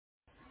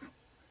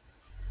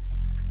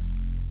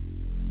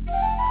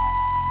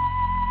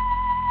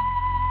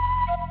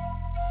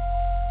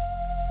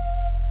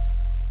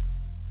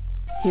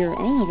Hear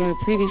all of our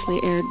previously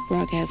aired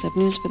broadcasts of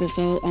News for the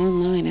Soul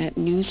online at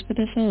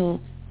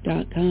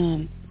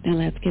newsforthesoul.com. Now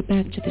let's get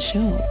back to the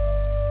show.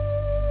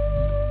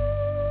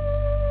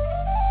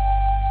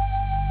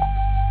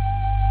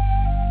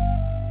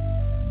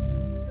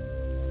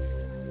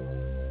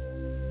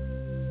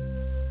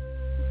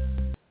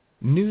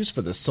 News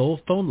for the Soul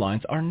phone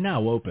lines are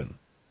now open.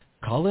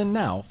 Call in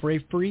now for a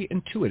free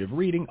intuitive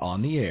reading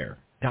on the air.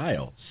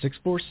 Dial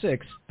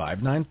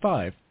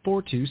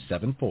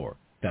 646-595-4274.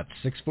 That's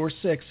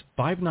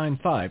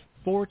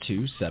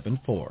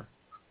 646-595-4274.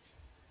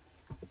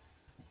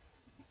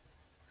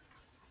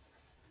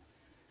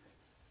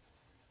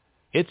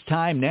 It's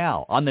time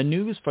now on the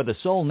News for the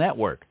Soul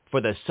Network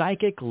for the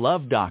Psychic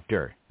Love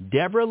Doctor,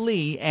 Deborah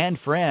Lee and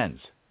Friends.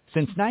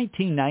 Since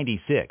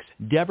 1996,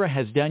 Deborah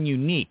has done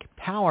unique,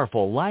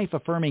 powerful,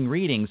 life-affirming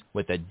readings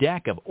with a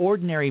deck of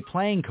ordinary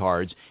playing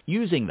cards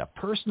using the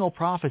personal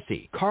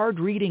prophecy card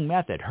reading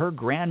method her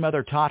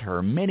grandmother taught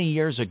her many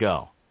years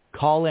ago.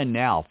 Call in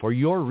now for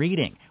your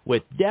reading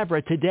with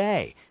Deborah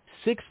today,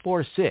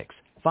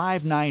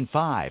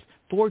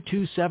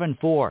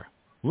 646-595-4274.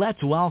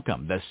 Let's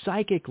welcome the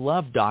Psychic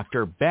Love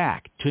Doctor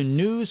back to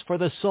News for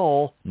the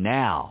Soul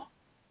now.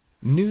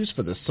 News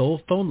for the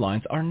Soul phone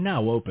lines are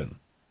now open.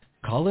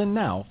 Call in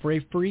now for a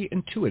free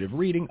intuitive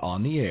reading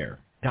on the air.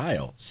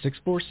 Dial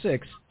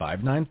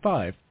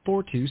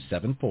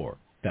 646-595-4274.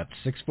 That's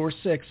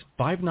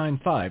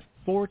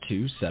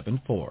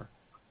 646-595-4274.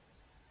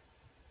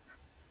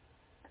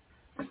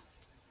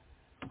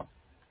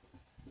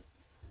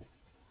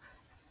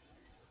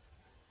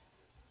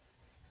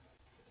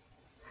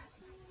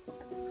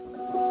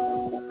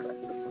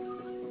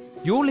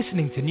 You're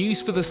listening to News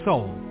for the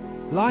Soul,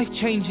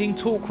 life-changing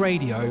talk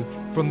radio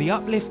from the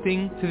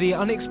uplifting to the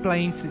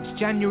unexplained since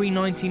January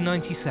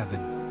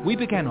 1997. We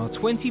began our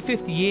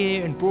 25th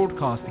year in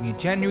broadcasting in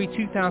January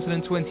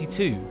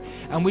 2022,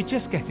 and we're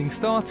just getting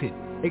started,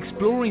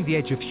 exploring the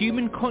edge of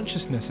human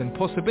consciousness and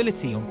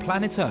possibility on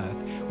planet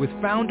Earth with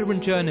founder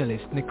and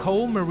journalist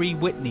Nicole Marie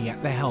Whitney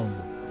at the helm.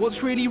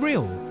 What's really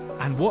real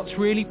and what's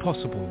really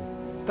possible?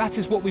 That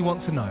is what we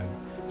want to know.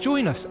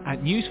 Join us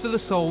at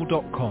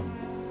newsforthesoul.com.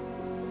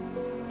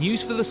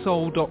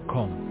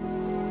 newsforthesoul.com.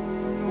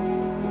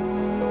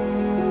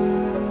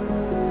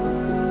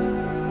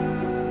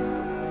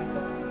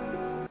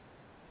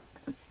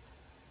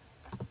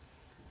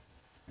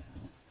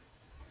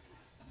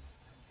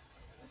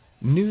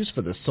 News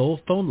for the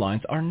Soul phone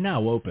lines are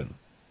now open.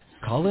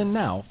 Call in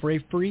now for a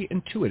free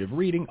intuitive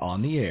reading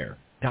on the air.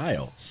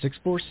 Dial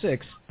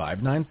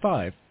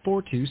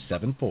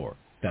 646-595-4274.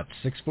 That's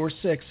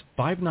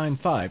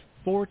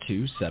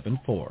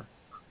 646-595-4274.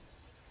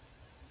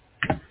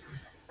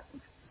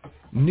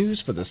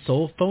 News for the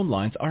Soul phone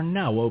lines are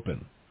now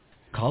open.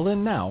 Call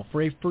in now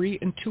for a free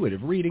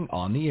intuitive reading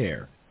on the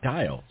air.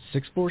 Dial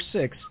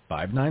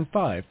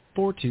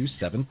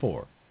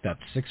 646-595-4274.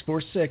 That's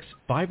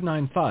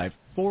 646-595-4274.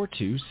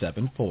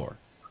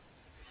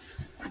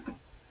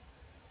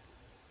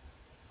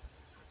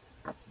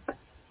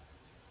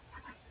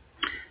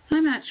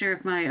 I'm not sure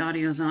if my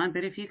audio's on,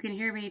 but if you can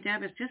hear me,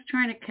 Deb is just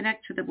trying to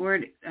connect to the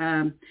board.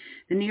 The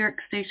New York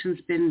station's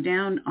been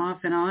down, off,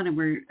 and on, and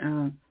we're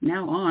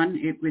now on,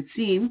 it would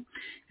seem,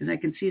 because I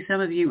can see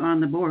some of you on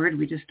the board.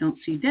 We just don't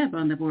see Deb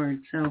on the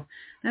board. So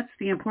that's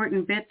the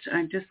important bit.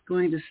 I'm just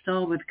going to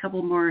stall with a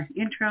couple more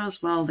intros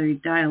while they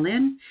dial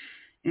in.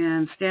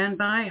 And stand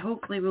by.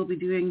 Hopefully we'll be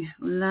doing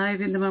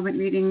live in the moment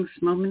readings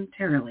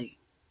momentarily.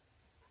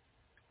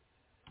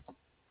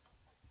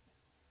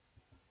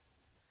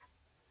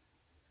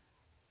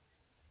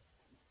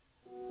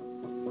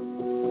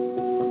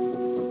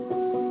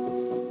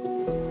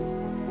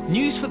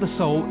 News for the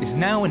Soul is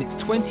now in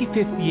its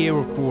 25th year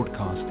of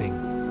broadcasting.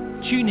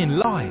 Tune in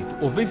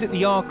live or visit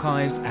the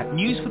archives at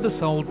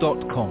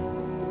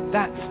newsforthesoul.com.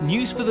 That's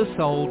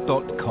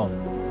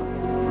newsforthesoul.com.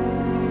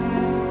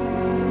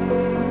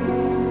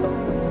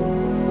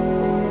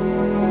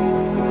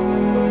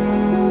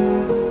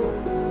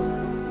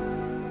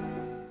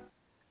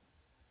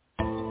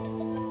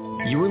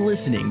 You are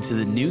listening to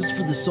the News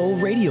for the Soul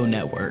Radio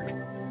Network.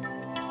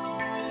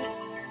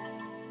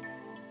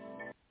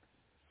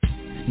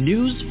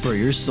 News for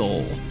your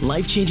soul.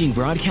 Life-changing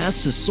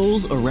broadcasts to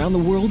souls around the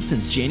world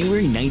since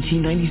January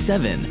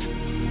 1997.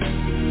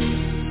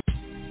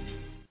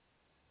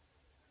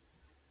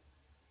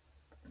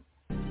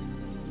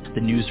 The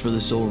News for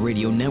the Soul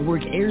Radio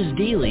Network airs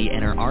daily,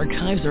 and our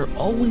archives are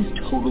always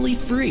totally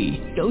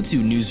free. Go to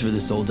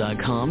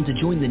newsforthesoul.com to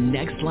join the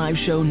next live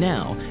show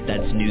now.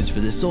 That's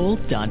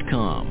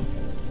newsforthesoul.com.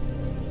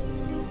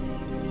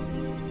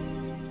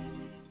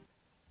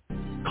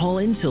 Call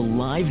in to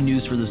live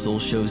News for the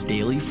Soul shows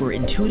daily for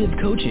intuitive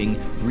coaching,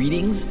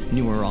 readings,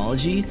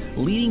 numerology,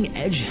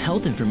 leading-edge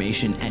health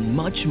information, and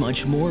much,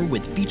 much more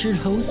with featured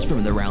hosts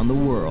from around the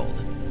world.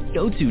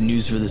 Go to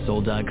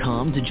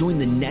newsforthesoul.com to join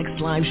the next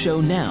live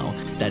show now.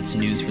 That's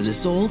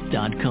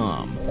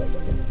newsforthesoul.com.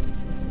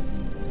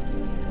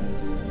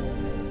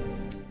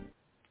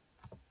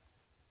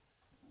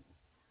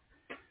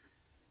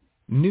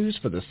 News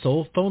for the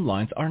Soul phone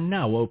lines are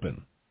now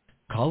open.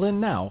 Call in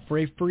now for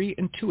a free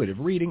intuitive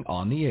reading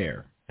on the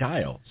air.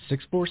 Dial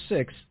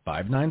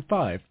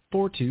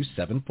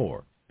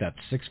 646-595-4274. That's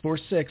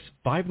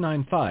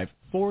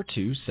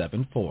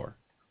 646-595-4274.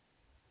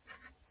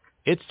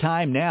 It's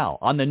time now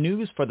on the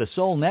News for the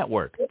Soul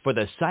Network for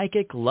the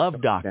Psychic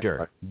Love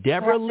Doctor,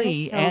 Deborah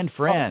Lee and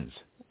Friends.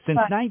 Since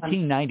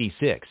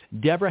 1996,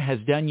 Deborah has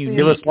done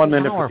unique,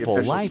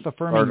 powerful,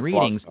 life-affirming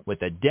readings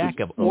with a deck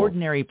of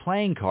ordinary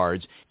playing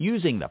cards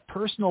using the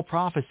personal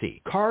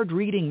prophecy card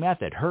reading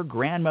method her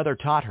grandmother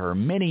taught her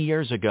many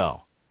years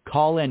ago.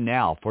 Call in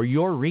now for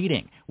your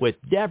reading with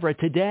Deborah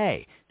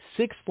today,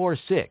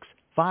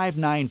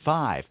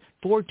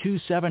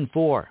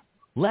 646-595-4274.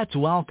 Let's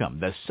welcome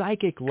the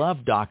Psychic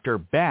Love Doctor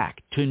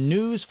back to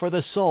News for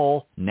the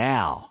Soul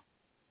now.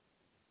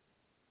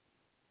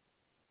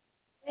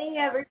 Hey,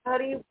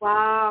 everybody.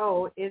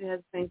 Wow, it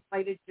has been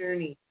quite a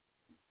journey.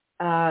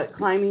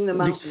 Climbing the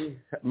mountain.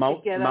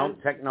 Mount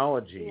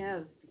technology.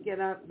 Yes, get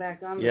up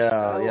back on the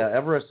show. Yeah,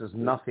 Everest is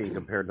nothing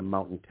compared to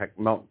Mount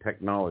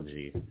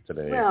technology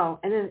today. Well,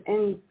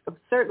 and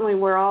certainly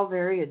we're all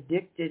very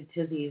addicted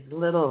to these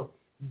little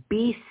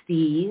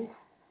beasties.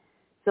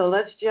 So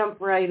let's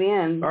jump right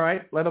in. All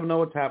right, let them know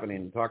what's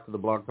happening. Talk to the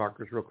blog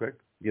talkers real quick.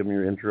 Give them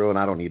your intro, and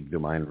I don't need to do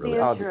mine really.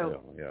 The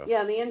intro.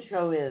 Yeah, the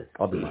intro is.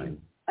 I'll do mine.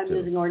 I'm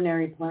using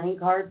ordinary playing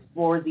cards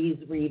for these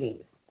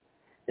readings.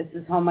 This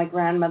is how my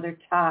grandmother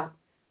taught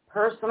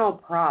personal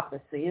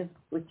prophecies,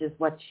 which is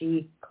what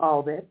she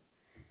called it.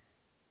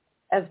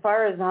 As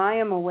far as I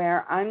am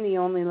aware, I'm the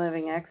only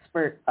living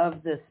expert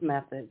of this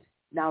method.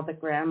 Now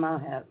that Grandma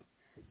has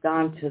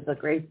gone to the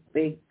great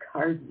big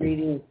card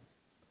reading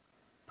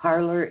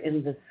parlor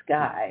in the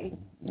sky.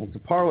 It's a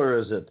parlor,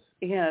 is it?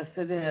 Yes,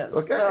 it is.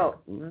 Okay.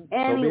 So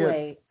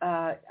anyway,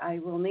 I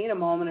will need a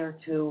moment or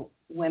two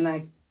when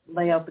I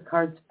lay out the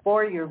cards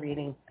for your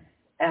reading,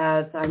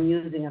 as I'm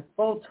using a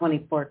full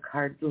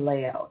 24-card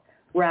layout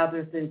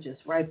rather than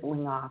just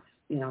rifling off,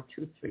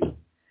 2-3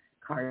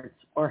 cards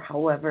or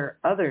however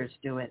others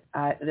do it.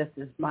 This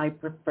is my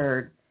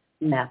preferred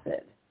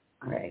method.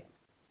 All right.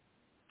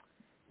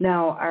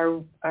 Now,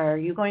 are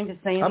you going to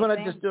say anything? I'm going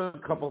to just do a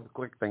couple of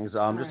quick things.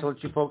 Just to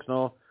let you folks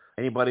know,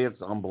 anybody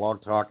that's on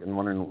Blog Talk and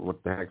wondering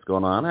what the heck's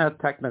going on,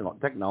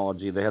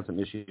 technology, they had some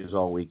issues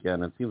all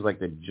weekend. It seems like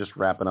they're just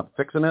wrapping up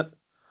fixing it.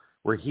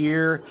 We're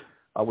here.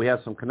 We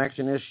have some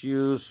connection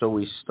issues, so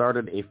we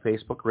started a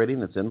Facebook reading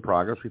that's in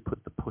progress. We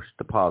put the push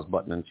the pause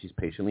button, and she's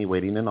patiently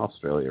waiting in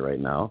Australia right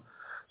now.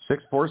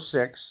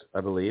 646, I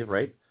believe,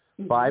 right?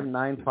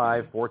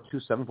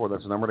 595-4274.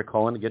 That's the number to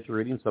call in to get your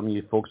reading. Some of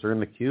you folks are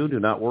in the queue. Do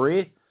not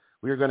worry.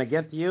 We are going to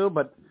get to you,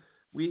 but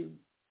we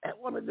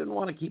didn't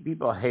want to keep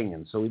people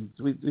hanging, so we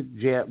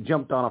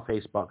jumped on a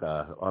Facebook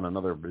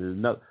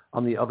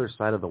on the other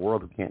side of the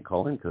world who can't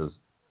call in because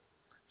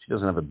she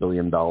doesn't have $1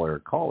 billion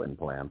call-in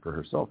plan for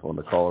her cell phone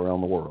to call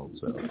around the world.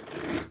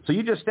 So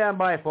you just stand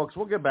by, folks.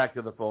 We'll get back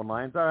to the phone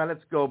lines. All right,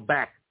 let's go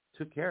back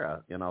to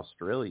Kara in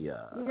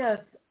Australia. Yes,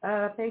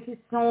 thank you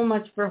so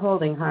much for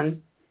holding,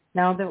 hon.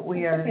 Now that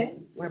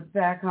we're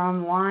back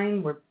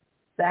online, we're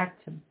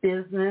back to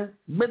business.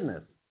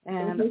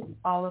 And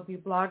all of you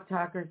blog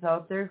talkers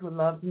out there who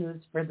love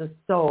News for the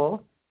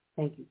Soul,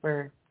 thank you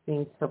for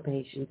being so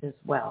patient as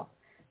well.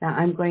 Now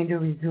I'm going to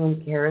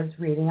resume Kara's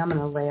reading. I'm going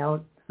to lay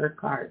out her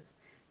cards.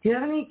 Do you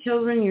have any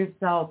children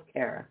yourself,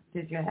 Kara?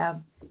 Did you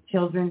have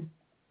children?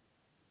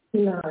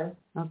 No.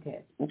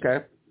 Okay.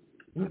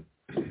 The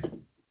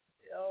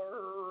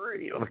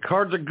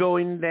cards are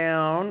going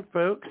down,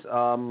 folks.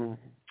 I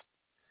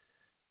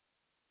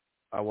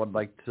would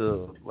like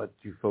to let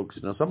you folks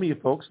know. Some of you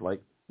folks,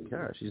 like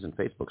Kara, she's in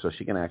Facebook, so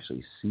she can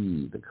actually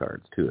see the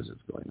cards, too, as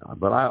it's going on.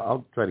 But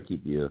I'll try to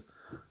keep you,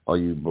 all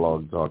you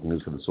Blog Talk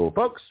News for the Soul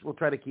folks, we'll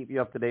try to keep you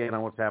up to date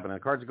on what's happening.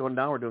 The cards are going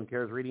down. We're doing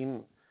Kara's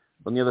reading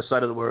on the other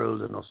side of the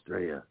world in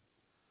Australia.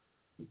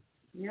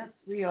 Yes,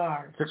 we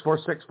are.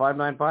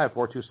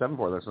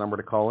 646-595-4274. That's the number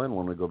to call in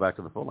when we go back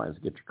to the phone lines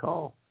to get your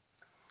call.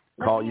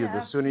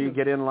 The sooner you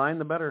get in line,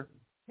 the better.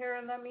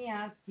 Kara, let me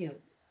ask you,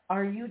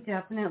 are you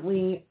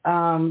definitely,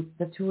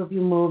 the two of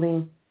you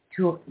moving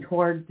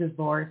toward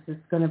divorce? Is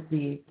going to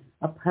be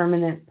a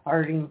permanent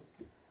parting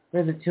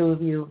for the two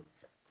of you?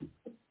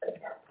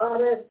 I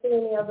don't see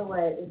any other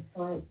way at this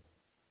point.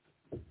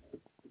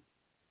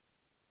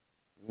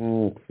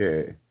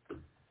 Okay.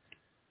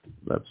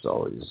 That's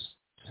always...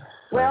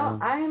 Well,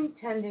 I'm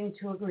tending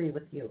to agree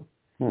with you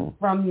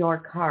from your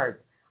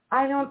cards.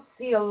 I don't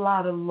see a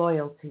lot of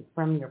loyalty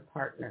from your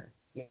partner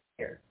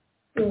here.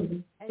 Mm-hmm.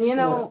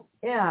 And,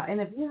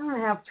 and if you don't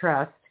have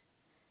trust,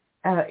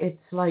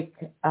 it's like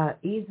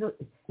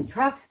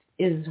trust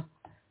is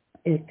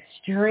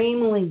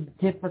extremely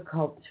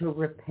difficult to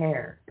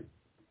repair.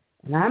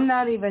 And I'm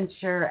not even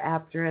sure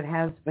after it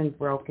has been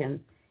broken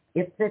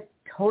if it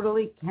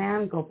totally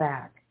can go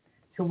back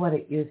to what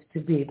it used to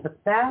be. But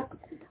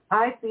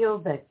I feel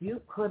that you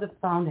could have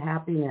found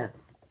happiness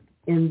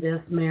in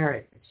this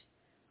marriage.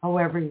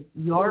 However,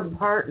 your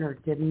partner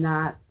did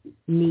not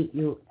meet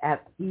you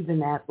at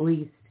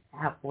least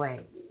halfway.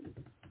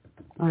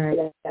 All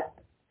right.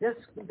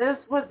 This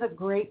was a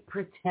great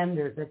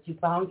pretender that you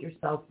found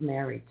yourself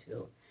married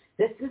to.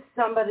 This is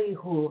somebody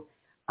who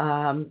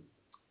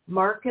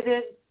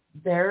marketed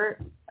their,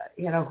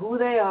 who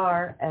they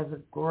are as a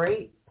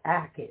great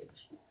package.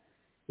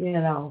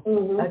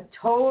 A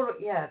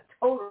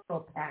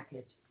total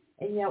package.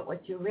 And yet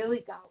what you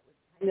really got was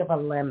kind of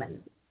a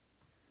lemon.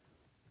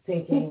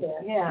 Thinking,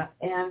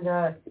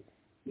 and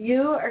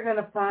you are going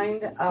to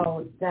find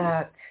out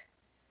that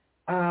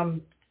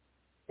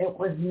it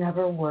was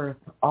never worth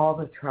all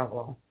the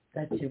trouble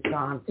that you've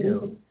gone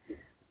to.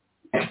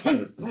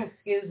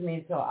 Excuse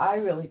me. So I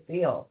really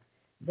feel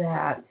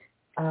that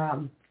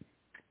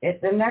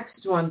the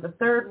next one, the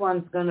third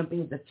one's going to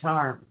be the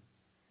charm.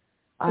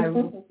 I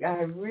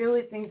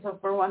really think so.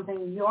 For one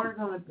thing, you're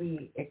going to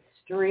be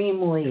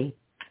extremely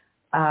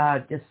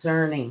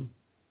discerning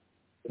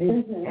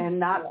and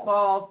not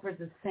fall for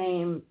the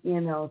same,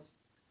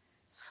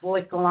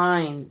 slick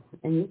lines.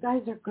 And you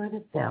guys are good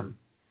at them.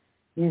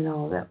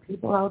 That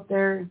people out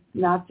there,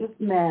 not just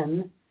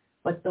men,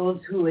 but those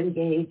who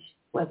engage,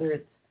 whether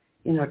it's,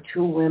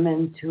 two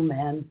women, two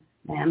men,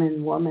 man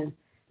and woman.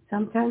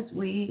 Sometimes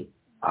we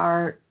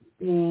are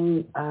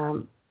being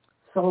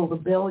sold a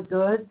bill of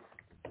goods.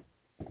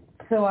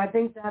 So I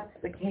think that's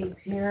the case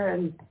here,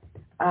 and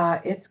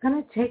it's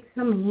going to take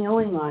some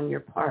healing on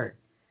your part.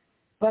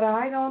 But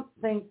I don't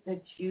think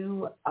that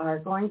you are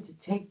going to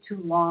take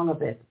too long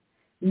of it,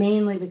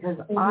 mainly because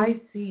I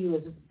see you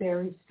as a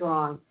very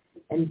strong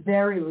and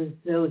very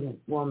resilient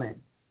woman.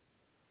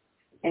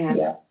 And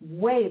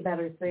way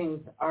better things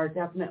are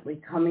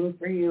definitely coming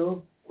for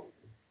you.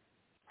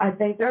 I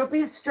think there will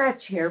be a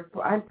stretch here.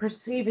 I'm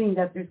perceiving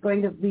that there's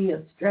going to be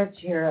a stretch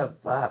here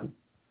of,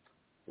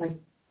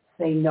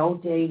 say, no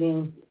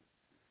dating,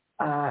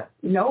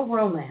 no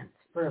romance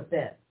for a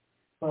bit.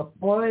 But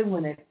boy,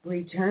 when it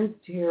returns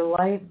to your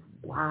life,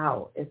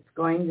 wow, it's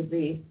going to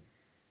be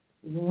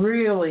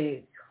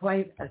really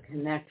quite a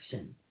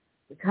connection,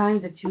 the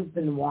kind that you've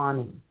been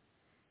wanting.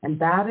 And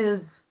that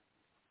is,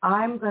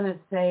 I'm going to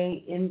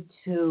say,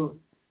 into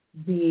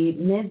the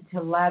mid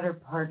to latter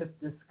part of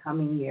this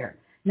coming year.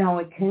 Now,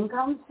 it can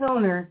come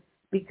sooner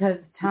because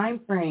time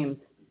frames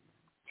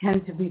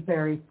tend to be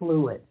very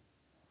fluid.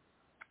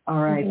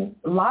 All right.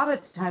 A lot of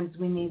times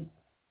we need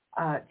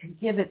to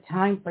give it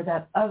time for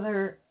that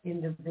other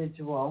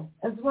individual,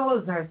 as well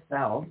as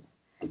ourselves,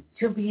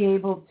 to be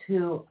able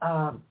to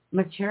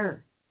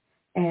mature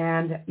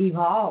and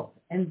evolve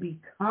and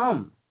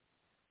become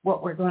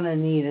what we're going to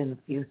need in the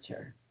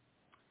future.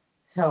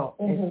 So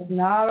it's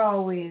not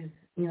always,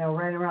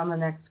 right around the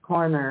next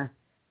corner,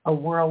 a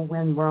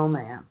whirlwind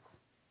romance.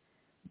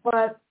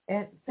 But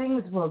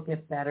things will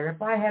get better.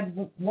 If I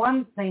had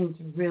one thing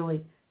to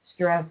really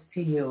stress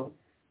to you,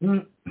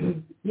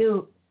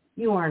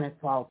 you aren't at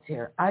fault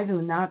here. I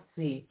do not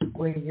see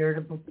where you're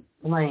to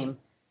blame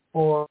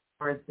for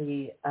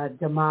the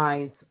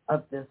demise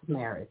of this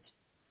marriage.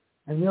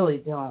 I really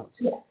don't.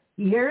 Yeah.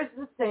 Here's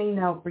the thing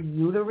now for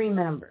you to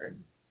remember.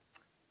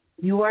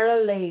 You are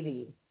a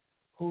lady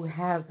who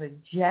has a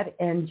jet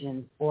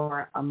engine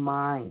for a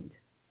mind.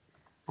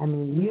 I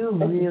mean,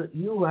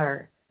 you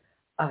are,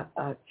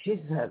 she's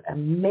an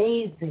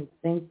amazing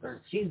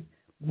thinker. She's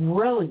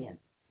brilliant.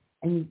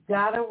 And you've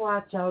got to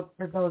watch out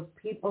for those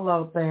people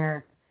out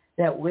there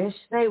that wish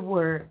they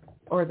were,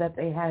 or that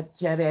they had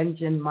jet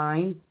engine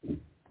minds,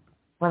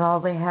 but all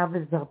they have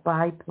is a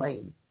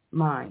biplane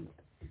mind.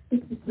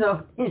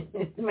 So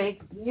it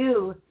makes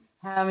you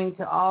having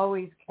to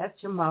always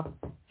catch them up,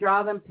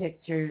 draw them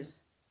pictures,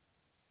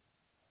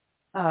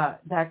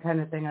 that kind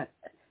of thing.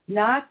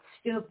 Not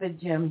stupid,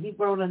 Jim. He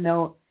wrote a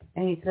note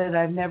and he said,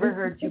 I've never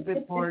heard you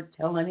before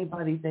tell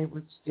anybody they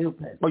were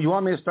stupid. Well, you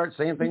want me to start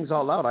saying things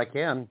out loud? I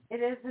can.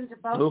 It isn't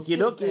about Okie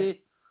dokie.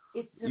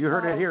 It's you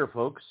heard it here,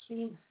 folks.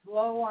 Being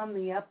slow on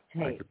the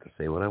uptake. I get to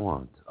say what I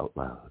want out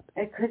loud.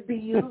 It could be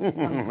you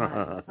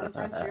sometimes.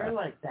 Sometimes you're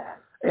like that.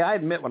 Hey, I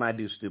admit when I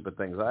do stupid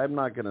things. I'm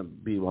not going to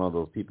be one of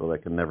those people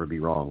that can never be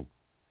wrong.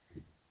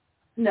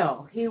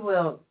 No, he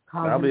will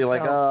call I'll be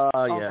like,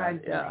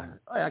 yeah.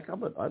 I call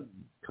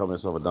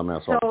myself a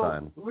dumbass all the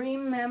time.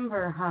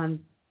 Remember, hon,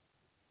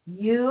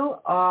 you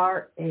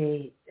are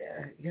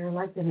you're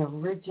like an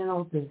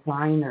original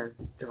designer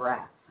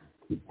dress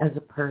as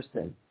a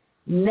person.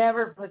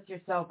 Never put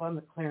yourself on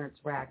the clearance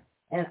rack,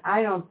 and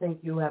I don't think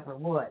you ever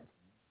would.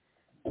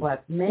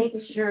 But make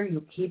sure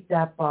you keep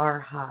that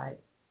bar high,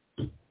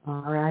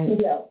 all right?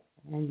 Yeah.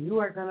 And you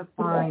are going to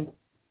find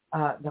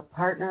the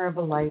partner of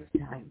a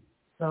lifetime.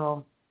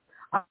 So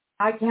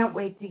I can't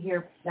wait to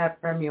hear that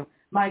from you.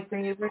 My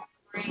favorite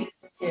phrase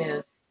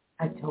is,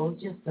 I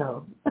told you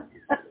so.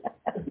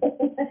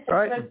 All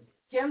right. But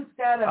Jim's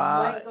got a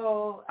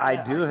Michael. I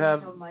do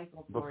have,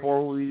 Michael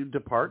before we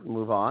depart and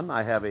move on,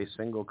 I have a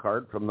single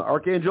card from the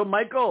Archangel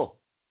Michael,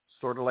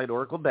 Sword of Light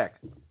Oracle deck.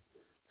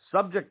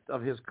 Subject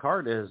of his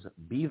card is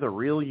Be the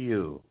Real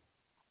You.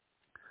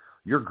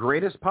 Your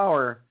greatest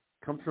power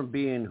comes from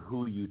being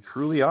who you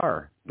truly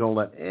are. Don't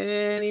let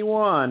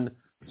anyone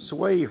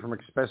sway you from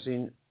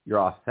expressing your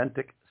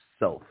authentic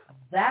self.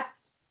 That's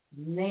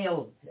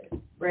nailed it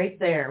right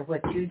there,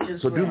 what you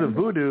just So read. do the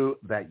voodoo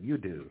that you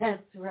do.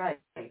 That's right.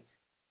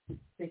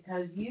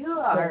 Because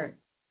you're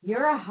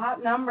a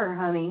hot number,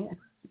 honey.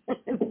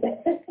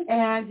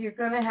 And you're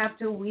going to have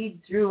to weed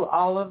through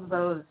all of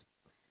those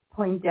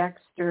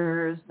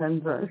Poindexters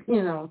and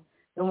the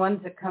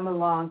ones that come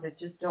along that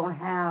just don't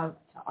have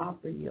to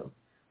offer you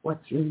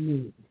what you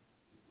need.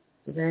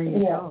 So there you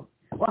go.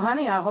 Well,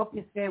 honey, I hope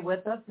you stay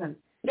with us and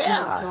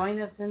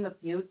join us in the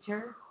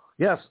future.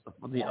 Yes,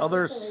 on the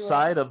other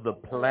side of the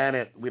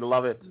planet. We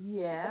love it.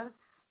 Yes.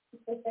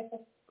 Yeah,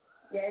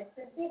 it's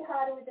a bit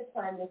harder with the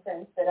time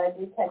difference, but I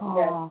do catch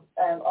you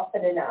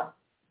often enough.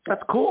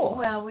 That's cool.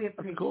 Well, we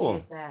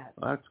appreciate that.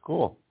 That's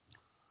cool.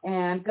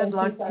 And good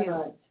luck to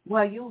you.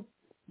 Well, you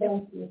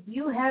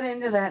head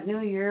into that new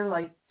year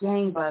like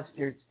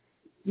gangbusters.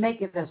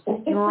 Make it a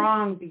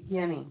strong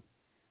beginning.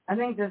 I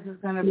think this is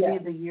going to be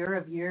the year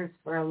of years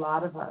for a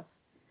lot of us.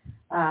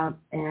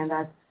 And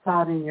I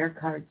saw it in your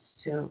cards,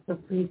 too. So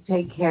please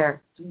take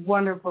care. It's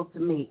wonderful to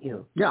meet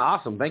you. Yeah,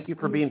 awesome. Thank you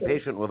for being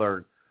patient with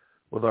our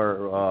I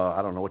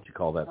don't know what you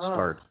call that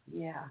start.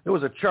 Yeah. It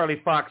was a Charlie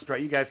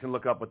Foxtrot. You guys can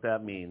look up what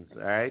that means,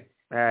 all right?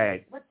 All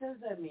right. What does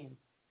that mean?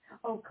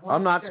 Oh, cluster.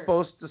 I'm not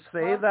supposed to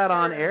say that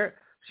on air.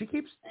 She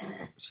keeps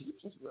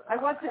I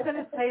wasn't going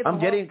to say I'm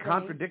getting thing.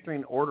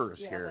 contradicting orders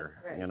here,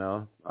 right.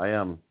 I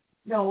am.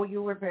 No,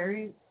 you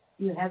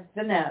had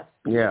finesse.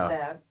 Yeah.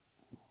 That.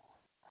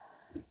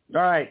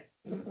 All right.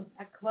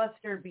 A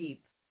cluster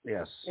beep.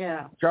 Yes.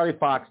 Yeah. Charlie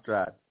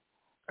Foxtrot.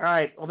 All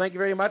right. Well, thank you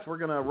very much. We're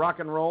going to rock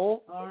and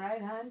roll. All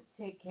right, hon.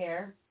 Take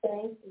care.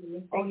 Thank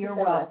you. You're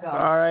welcome.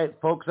 All right,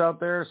 folks out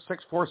there,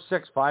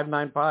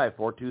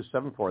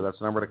 646-595-4274. That's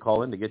the number to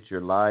call in to get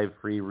your live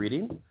free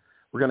reading.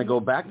 We're going to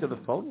go back to the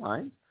phone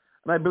line.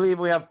 And I believe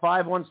we have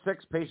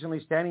 516 patiently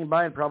standing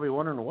by and probably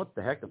wondering what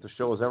the heck if the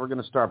show is ever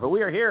going to start. But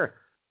we are here.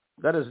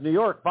 That is New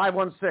York,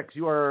 516.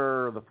 You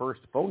are the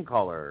first phone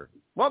caller.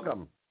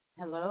 Welcome.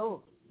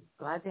 Hello.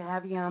 Glad to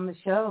have you on the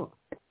show.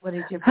 What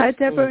is your Hi,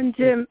 Deborah and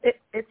Jim.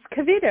 It's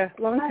Kavita.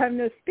 Long time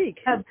no speak.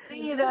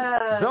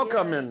 Kavita.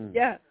 Welcome.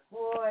 Yeah.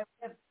 Boy,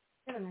 I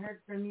haven't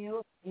heard from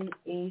you in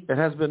ages. It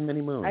has been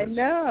many moons. I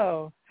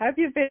know. How have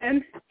you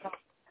been?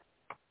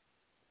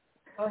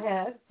 Go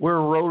ahead. We're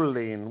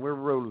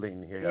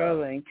rolling here.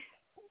 Rolling.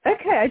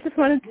 Okay, I just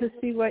wanted to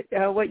see what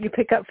you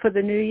pick up for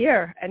the new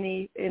year.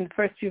 In the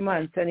first few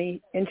months,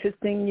 any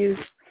interesting news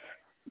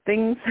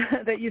things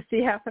that you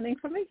see happening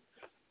for me?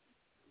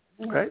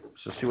 All right.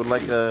 So she would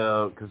like,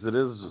 because it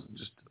is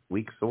just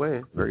weeks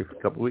away, very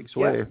couple weeks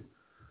away.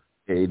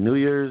 Okay, New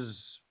Year's,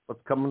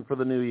 what's coming for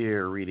the new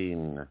year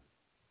reading?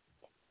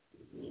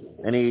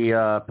 Any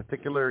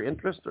particular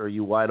interest, or are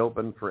you wide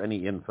open for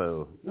any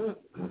info?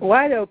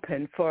 Wide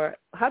open for,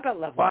 how about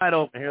love? Wide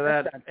open, hear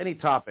that? Any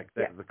topic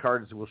that the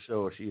cards will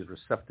show she is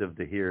receptive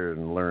to hear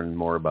and learn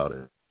more about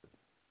it.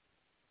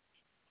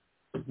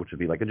 Which would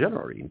be like a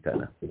general reading,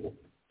 kind of.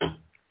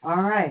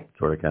 All right.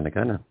 Sort of, kind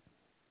of.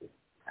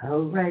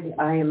 All righty.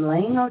 I am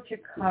laying out your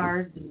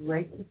cards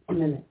right this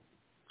minute.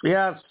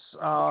 Yes,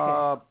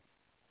 646-595.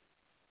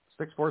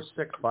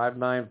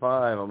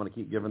 I'm going to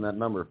keep giving that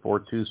number,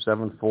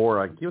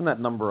 4274. I've given that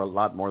number a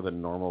lot more than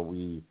normal.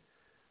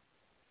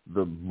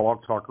 The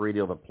Blog Talk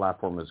Radio, the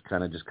platform is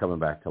kind of just coming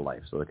back to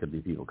life, so there could be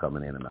people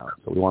coming in and out.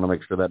 So we want to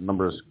make sure that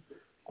number is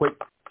quite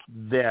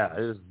there.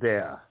 It is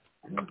there.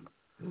 And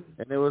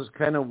it was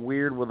kind of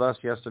weird with us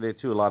yesterday,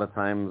 too. A lot of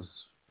times,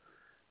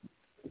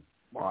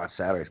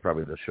 Saturday's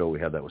probably the show we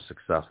had that was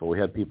successful. We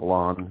had people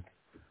on,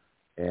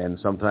 and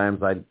sometimes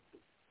you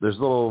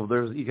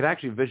can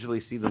actually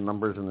visually see the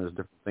numbers, and there's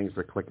different things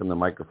for clicking the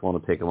microphone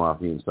to take them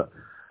off mute and stuff.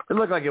 It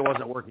looked like it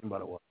wasn't working,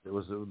 but it was. It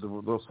was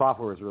the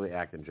software was really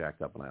acting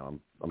jacked up, and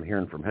I'm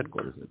hearing from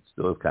headquarters it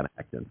still is kind of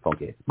acting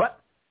funky.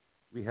 But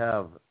we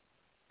have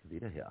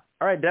Kavita here.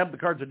 All right, Deb, the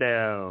cards are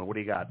down. What do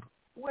you got?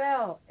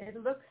 Well, it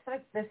looks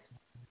like this,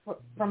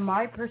 from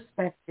my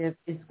perspective,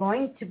 is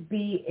going to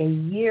be a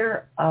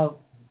year of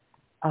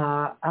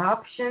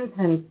options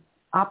and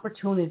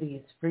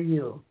opportunities for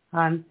you,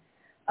 hon.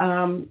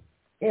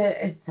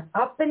 It's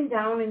up and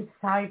down and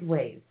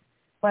sideways,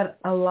 but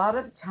a lot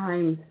of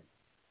times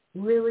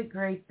really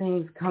great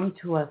things come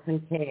to us in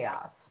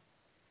chaos.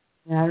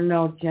 And I don't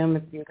know, Jim,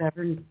 if you've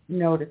ever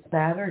noticed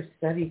that or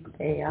studied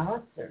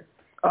chaos or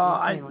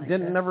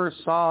never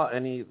saw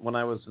any when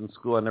I was in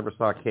school. I never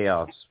saw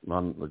chaos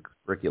on the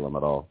curriculum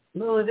at all.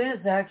 Well, it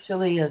is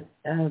actually a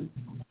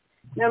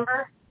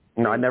number.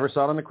 No, I never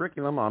saw it on the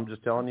curriculum. I'm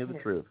just telling you the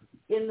truth.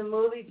 In the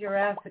movie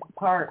Jurassic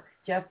Park,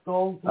 Jeff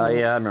Goldblum I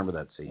remember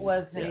that scene.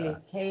 Was a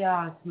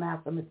chaos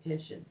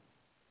mathematician.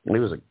 He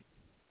was a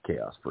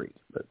chaos freak.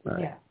 But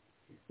yeah.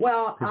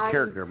 Well,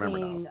 I'm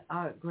seeing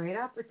great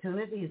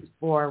opportunities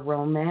for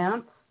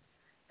romance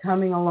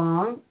coming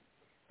along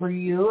for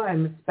you.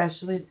 I'm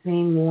especially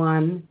seeing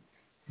one,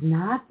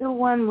 not the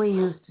one we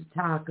used to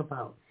talk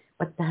about,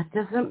 but that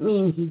doesn't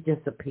mean he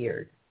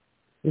disappeared.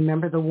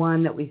 Remember the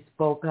one that we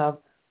spoke of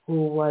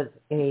who was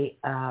a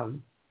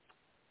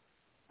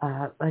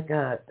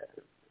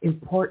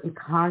important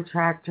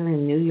contractor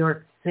in New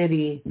York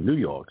City. New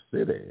York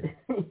City.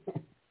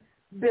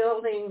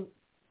 building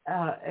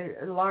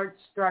large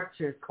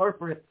structures,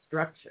 corporate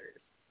structures,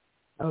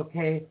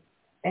 okay,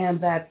 and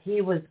that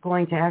he was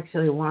going to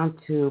actually want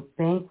to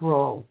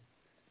bankroll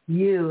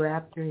you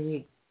after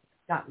he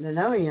gotten to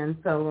know you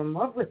and fell in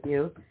love with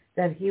you,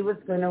 that he was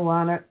going to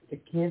want to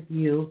give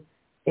you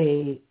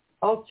a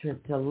ultra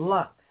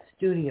deluxe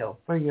studio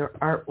for your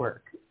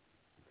artwork.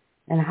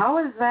 And how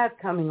is that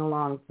coming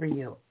along for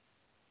you?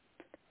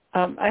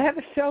 I have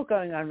a show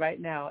going on right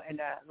now in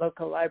a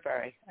local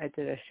library. I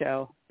did a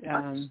show.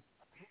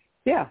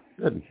 Yeah.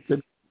 Good.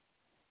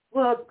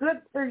 Well,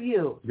 good for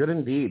you. Good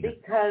indeed.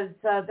 Because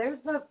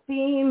there's a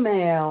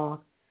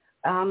female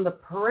on the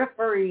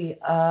periphery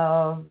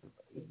of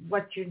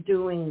what you're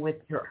doing with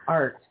your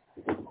art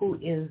who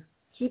is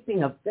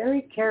keeping a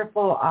very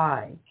careful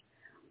eye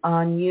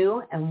on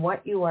you and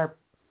what you are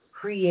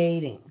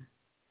creating,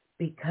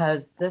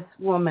 because this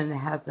woman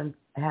has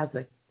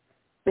a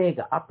big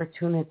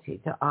opportunity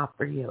to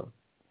offer you,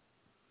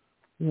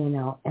 you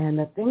know. And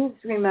the things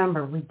to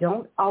remember, we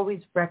don't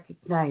always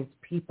recognize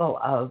people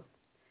of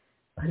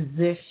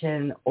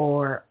position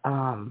or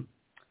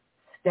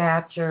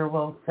stature,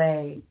 we'll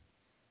say,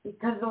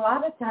 because a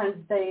lot of times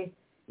they,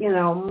 you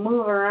know,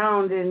 move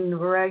around in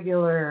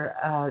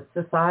regular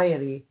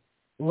society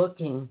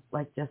looking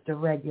like just a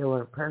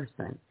regular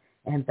person.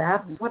 And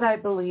that's what I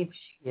believe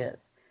she is.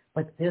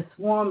 But this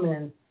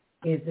woman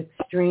is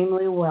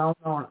extremely well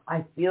known.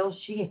 I feel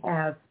she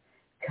has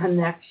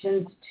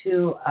connections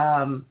to,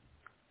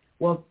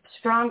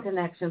 strong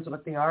connections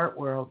with the art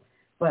world,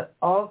 but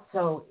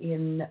also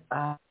in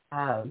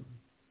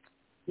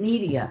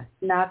media,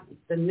 not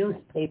the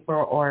newspaper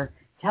or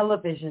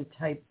television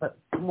type, but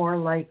more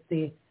like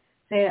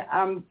say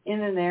I'm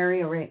in an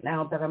area right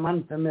now that I'm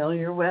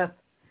unfamiliar with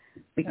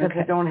because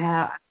I don't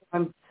have,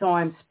 I'm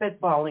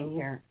spitballing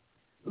here,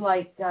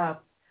 like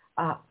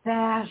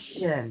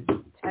fashion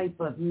type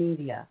of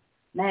media,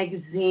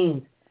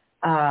 magazines,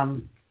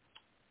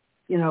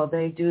 you know,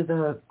 they do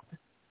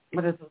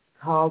what is it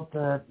called,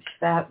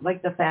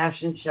 like the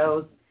fashion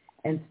shows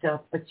and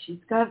stuff, but she's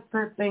got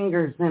her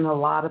fingers in a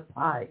lot of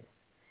pies.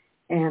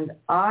 And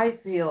I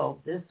feel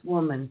this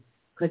woman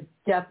could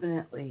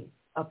definitely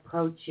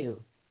approach you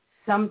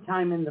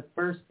sometime in the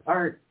first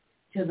part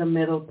to the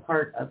middle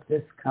part of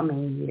this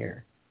coming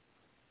year.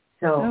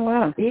 So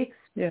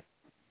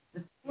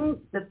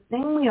the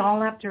thing we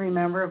all have to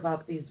remember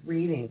about these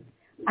readings,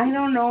 I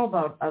don't know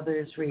about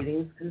others'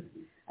 readings because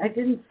I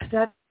didn't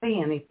study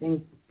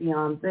anything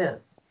beyond this,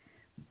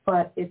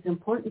 but it's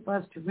important for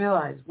us to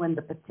realize when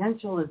the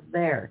potential is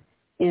there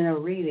in a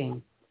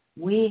reading,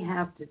 we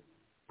have to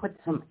put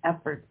some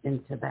effort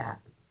into that.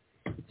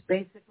 It's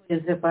basically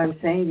as if I'm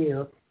saying to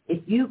you,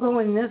 if you go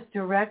in this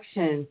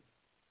direction,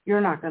 you're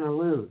not going to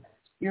lose.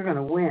 You're going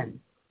to win.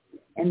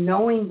 And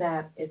knowing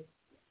that, it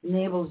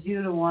enables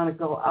you to want to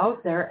go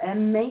out there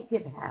and make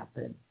it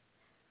happen.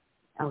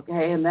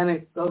 Okay, and then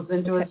it goes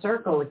into a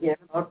circle again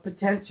of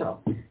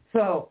potential.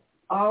 So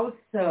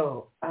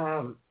also,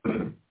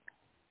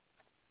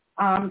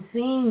 I'm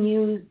seeing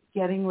you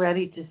getting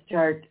ready to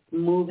start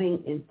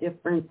moving in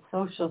different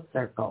social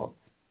circles.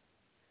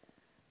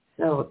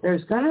 So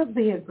there's going to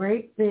be a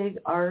great big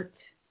art,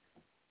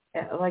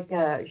 like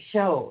a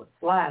show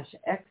 /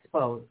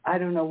 expo. I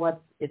don't know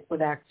what it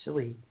would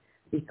actually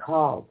be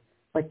called,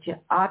 but you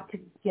ought to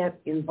get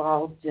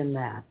involved in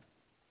that.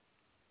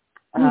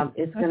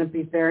 It's going to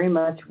be very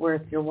much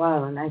worth your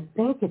while, and I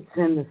think it's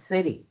in the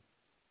city,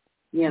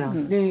 you know,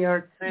 New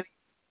York City.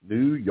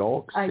 New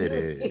York City. I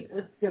knew he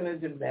was going to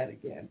do that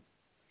again.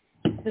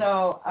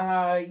 So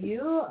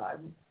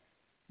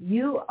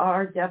you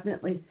are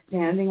definitely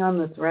standing on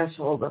the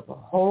threshold of a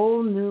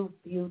whole new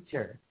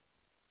future,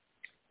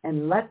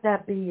 and let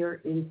that be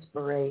your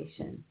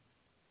inspiration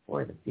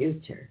for the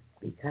future,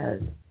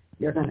 because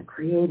you're going to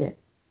create it.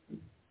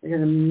 You're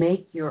going to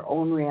make your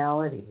own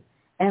reality,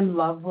 and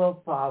love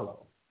will follow.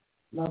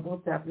 Love will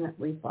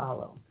definitely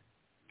follow.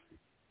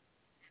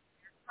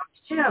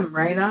 Jim,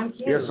 right on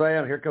cue. Yes, I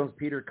am. Here comes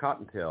Peter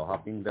Cottontail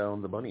hopping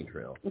down the bunny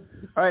trail.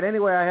 All right,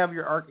 anyway, I have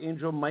your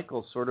Archangel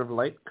Michael Sword of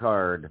Light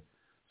card.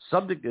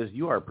 Subject is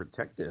you are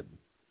protected.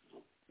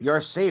 You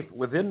are safe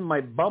within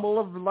my bubble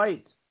of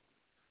light.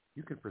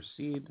 You can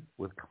proceed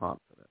with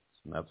confidence.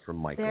 And that's from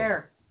Michael.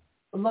 There.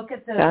 Look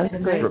at this.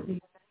 That's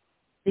great.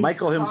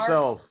 Michael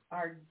himself.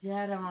 Are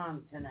dead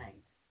on tonight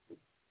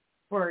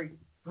for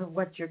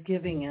what you're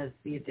giving as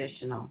the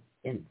additional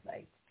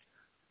insight.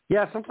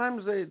 Yeah,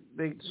 sometimes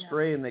they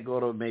stray and they go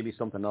to maybe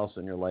something else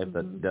in your life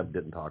that Deb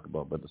didn't talk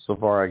about. But so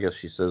far, I guess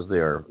she says they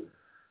are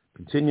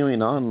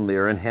continuing on. They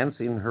are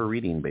enhancing her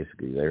reading,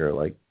 basically. They are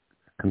like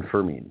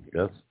confirming,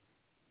 yes?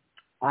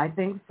 I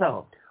think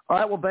so. All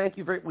right, well,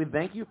 we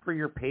thank you for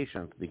your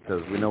patience,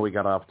 because we know we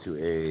got off to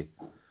a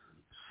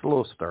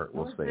slow start,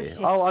 we'll say.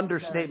 I'll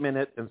understatement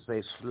it and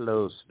say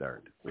slow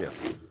start.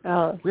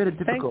 Yeah. We had a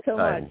difficult thanks so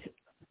time. much.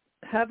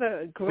 Have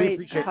a great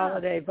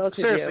holiday, both of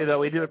you. Seriously, though,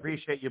 we do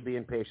appreciate you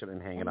being patient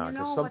and hanging on,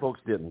 because some folks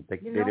didn't. They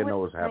didn't know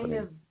what was happening.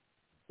 Kind of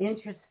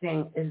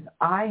interesting is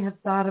I have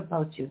thought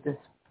about you this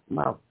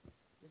isn't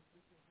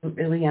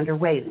really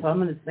underway, so I'm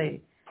going to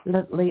say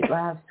late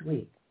last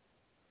week.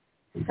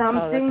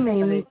 Something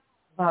made me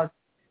about,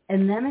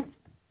 and then it's,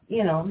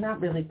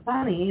 not really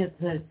funny.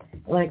 It's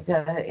like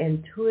a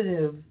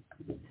intuitive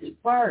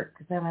spark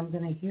that I'm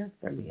going to hear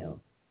from you.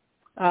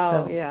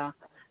 Oh, so, yeah.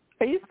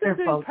 Are you still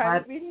doing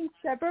private readings,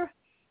 Deborah?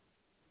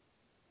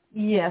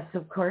 Yes,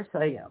 of course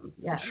I am.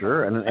 Yeah.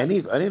 Sure. And any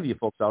of you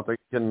folks out there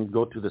can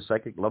go to the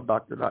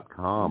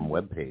psychiclovedoctor.com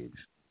webpage.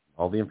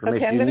 All the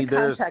information you need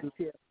there. Contact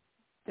you.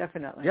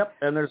 Definitely. Yep.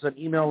 And there's an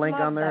email link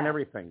on there and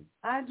everything.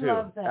 I'd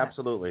love that.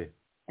 Absolutely.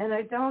 And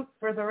I don't,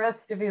 for the rest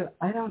of you,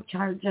 I don't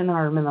charge an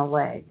arm and a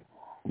leg.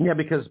 Yeah,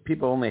 because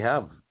people only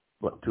have,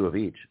 2 of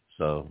each.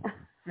 So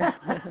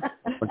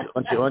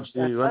once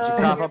you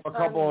cough up a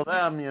couple of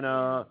them,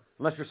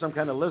 unless you're some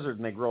kind of lizard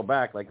and they grow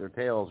back like their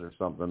tails or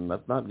something,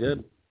 that's not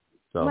good.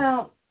 So.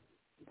 Well,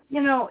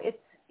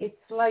 it's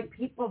like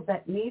people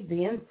that need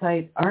the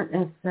insight aren't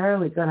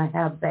necessarily going to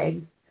have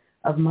bags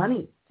of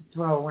money to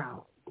throw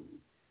around.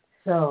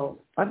 So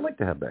I'd like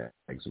to have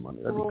bags of money.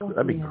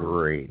 That'd be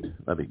great.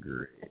 That'd be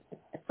great.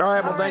 All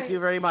right. Well, thank you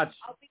very much.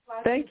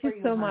 Thank you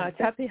so much.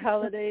 Happy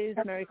holidays,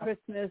 Merry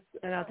Christmas,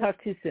 and I'll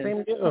talk to you soon.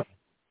 Same to you.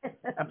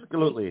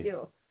 Absolutely. Thank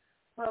you.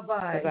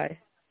 Bye-bye. Bye-bye.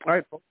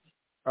 All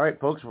right,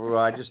 folks. Well,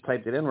 I just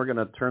typed it in. We're going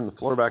to turn the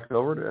floor back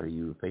over to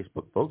you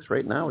Facebook folks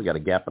right now. We got a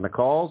gap in the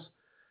calls.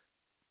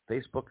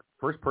 Facebook,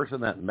 first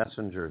person that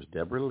messengers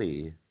Deborah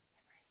Lee.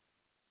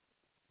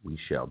 We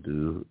shall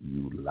do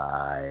you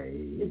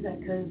live. Is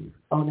that because?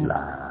 Oh, no.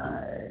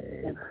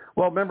 Live.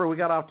 Well, remember, we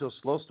got off to a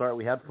slow start.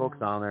 We had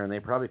folks on there, and they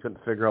probably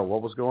couldn't figure out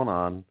what was going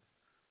on.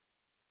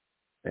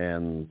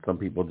 And some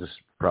people just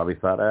probably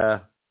thought,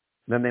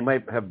 Then they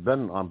might have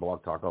been on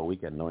Blog Talk all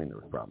weekend knowing there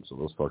was problems. So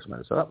those folks might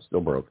have said, still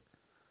broke.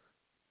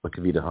 But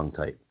Kavita hung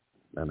tight.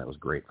 And that was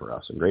great for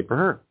us and great for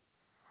her.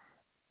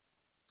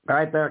 All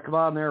right, there. Come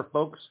on there,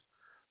 folks.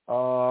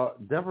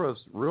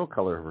 Deborah's real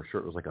color of her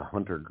shirt was like a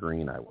hunter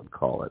green, I would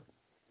call it.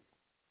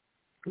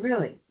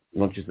 Really?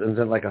 Isn't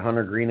it like a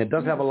hunter green? It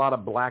does have a lot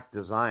of black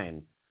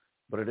design,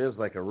 but it is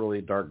like a really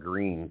dark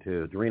green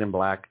too, green and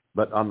black.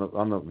 But on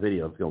the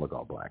video, it's gonna look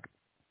all black.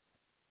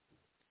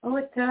 Oh,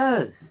 it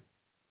does.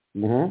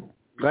 Mm-hmm. All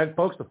right,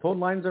 folks, the phone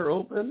lines are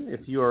open.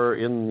 If you are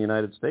in the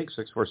United States,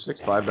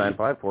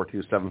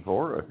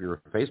 646-595-4274. If you're a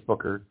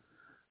Facebooker,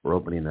 we're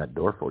opening that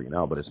door for you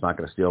now, but it's not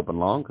going to stay open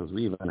long because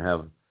we even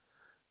have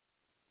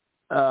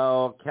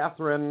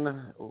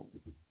Catherine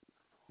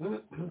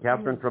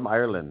from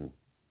Ireland.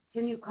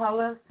 Can you call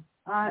us?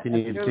 Can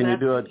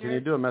you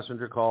do a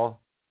messenger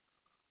call?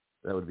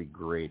 That would be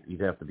great.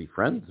 You'd have to be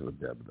friends with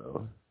Deb,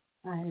 though.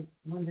 I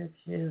wonder if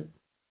she is.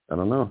 I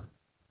don't know.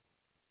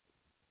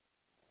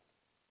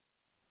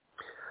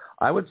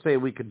 I would say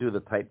we could do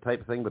the type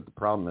thing, but the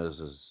problem is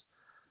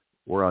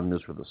we're on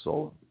News for the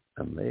Soul,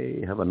 and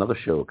they have another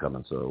show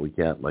coming, so we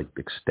can't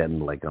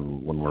extend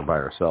when we're by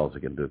ourselves.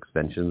 We can do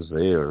extensions.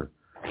 They are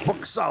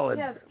book solid.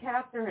 Yes,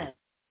 Catherine.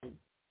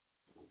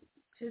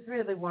 She's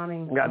really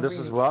wanting. Yeah, this is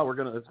it's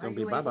gonna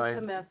be bye bye. Are you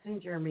able to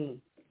messenger me?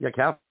 Yeah,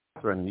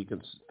 Catherine, you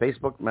can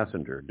Facebook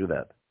Messenger. Do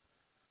that.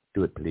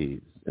 Do it,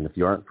 please. And if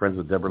you aren't friends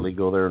with Deborah Lee,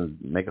 go there and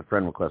make a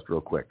friend request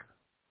real quick.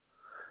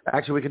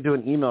 Actually, we could do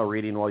an email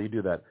reading while you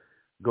do that.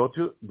 Go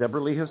to,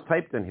 Deborah Lee has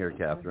typed in here,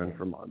 Catherine,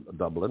 from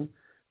Dublin.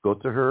 Go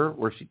to her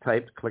where she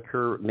typed, click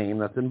her name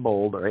that's in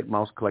bold, all right,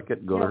 mouse click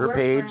it, go to her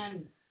page.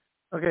 Friends.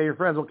 Okay, you're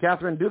friends. Well,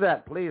 Catherine, do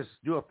that, please.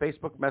 Do a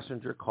Facebook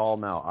Messenger call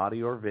now,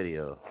 audio or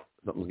video.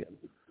 Something's getting...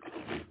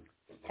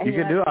 You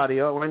can do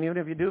audio, and even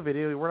if you do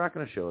video, we're not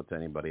going to show it to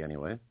anybody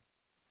anyway.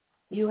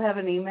 You have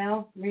an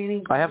email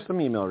reading? I have some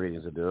email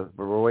readings to do,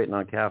 but we're waiting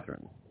on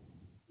Catherine.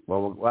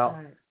 Well,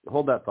 right.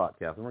 Hold that thought,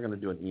 Catherine. We're going to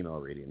do an email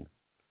reading.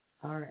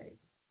 All right.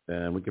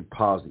 And we can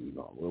pause the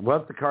email.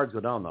 Once the cards go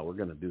down, though, we're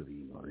going to do the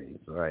email readings.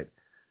 All right.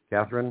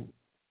 Catherine,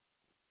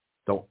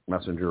 don't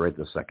messenger right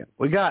this second.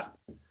 We got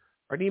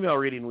our email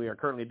reading we are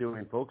currently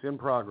doing, folks, in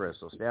progress,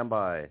 so stand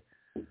by.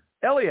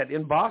 Elliot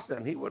in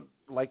Boston, he would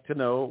like to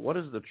know what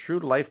is his true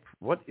life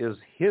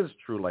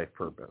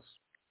purpose.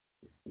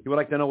 He would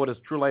like to know what his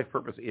true life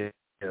purpose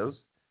is,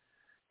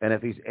 and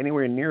if he's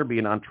anywhere near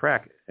being on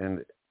track.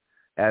 And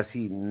as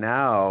he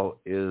now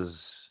is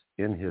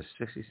in his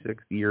 66th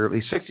year,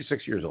 he's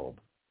 66 years old.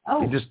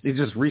 Oh. He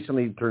just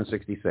recently turned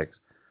 66,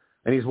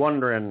 and he's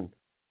wondering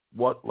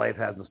what life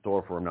has in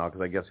store for him now, because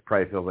I guess he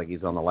probably feels like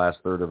he's on the last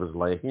third of his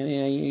life. Yeah,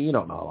 you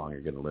don't know how long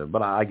you're going to live,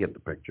 but I get the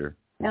picture.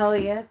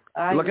 Elliot,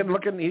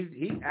 looking.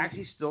 He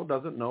actually still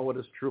doesn't know what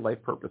his true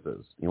life purpose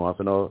is. He wants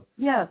to know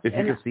if you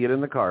can see it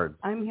in the cards.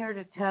 I'm here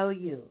to tell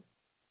you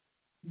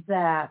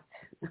that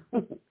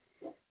the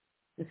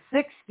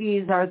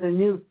 60s are the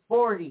new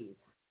 40s.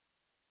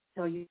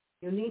 So you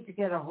need to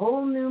get a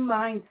whole new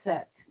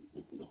mindset.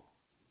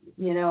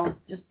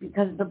 Just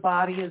because the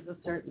body is a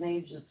certain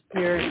age, the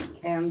spirit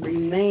can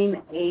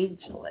remain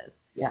ageless.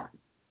 Yeah.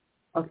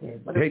 Okay.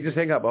 Hey, just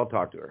hang up. I'll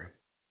talk to her.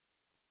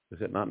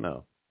 Is it not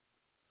no?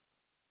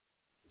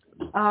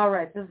 All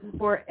right. This is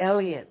for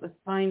Elliot. Let's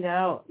find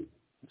out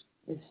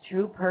his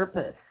true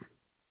purpose.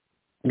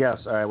 Yes.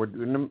 All right.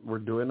 We're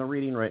doing the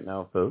reading right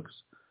now, folks.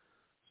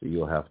 So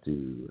you'll have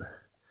to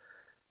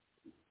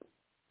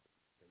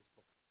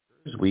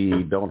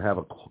We don't have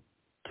a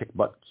kick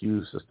butt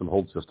cue system,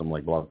 hold system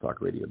like Blog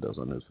Talk Radio does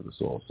on News for the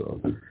Soul.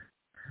 So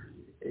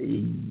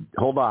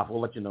hold off.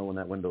 We'll let you know when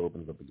that window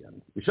opens up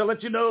again. We shall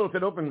let you know if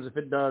it opens, if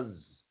it does.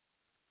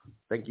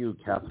 Thank you,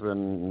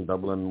 Catherine in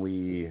Dublin.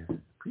 We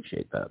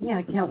appreciate that. Yeah,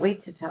 I can't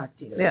wait to talk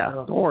to you. Yeah,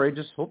 so. don't worry.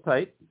 Just hold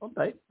tight. Hold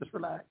tight. Just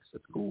relax.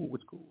 It's cool.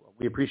 It's cool.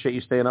 We appreciate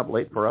you staying up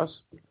late for us.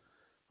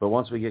 But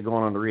once we get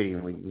going on the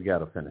reading, we got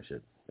to finish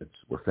it.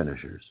 We're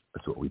finishers.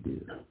 That's what we do.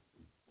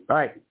 All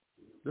right.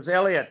 This is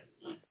Elliot.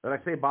 Did I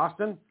say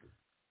Boston?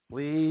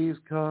 Please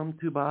come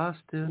to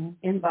Boston.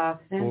 In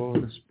Boston. For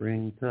the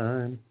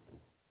springtime.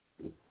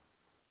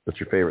 What's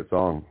your favorite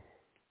song?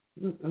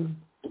 Mm-mm.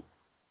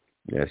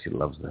 Yeah, she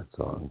loves that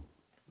song.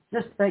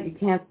 Just that you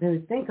can't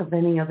really think of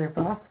any other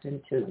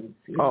Boston tunes.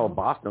 Oh,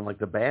 Boston, like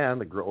the band,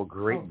 the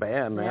great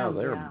band. Yeah,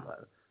 they're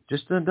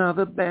just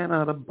another band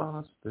out of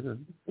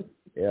Boston.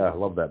 Yeah, I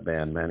love that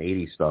band, man.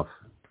 80s stuff.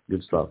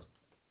 Good stuff.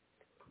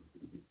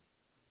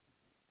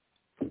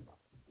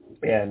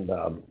 And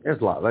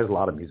there's a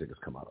lot of music that's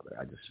come out of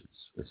there.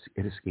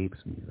 It escapes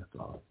me. That's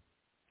all.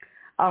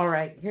 All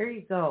right, here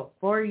you go.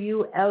 For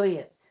you,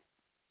 Elliot.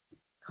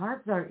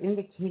 Cards are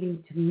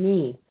indicating to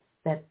me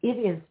that it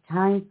is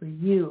time for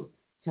you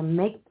to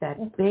make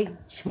that big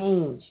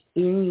change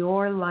in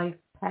your life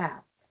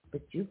path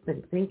that you've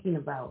been thinking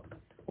about.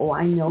 Oh,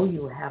 I know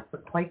you have for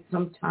quite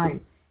some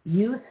time.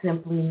 You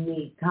simply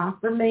need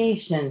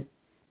confirmation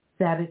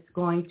that it's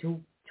going to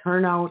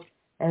turn out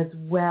as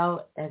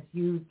well as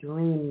you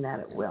dream that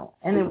it will.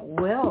 And it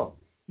will.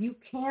 You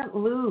can't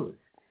lose.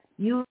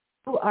 You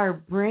are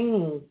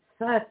bringing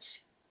such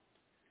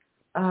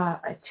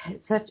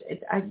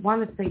I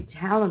want to say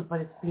talent, but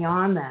it's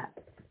beyond that.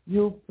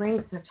 You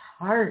bring such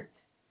heart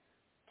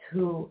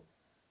to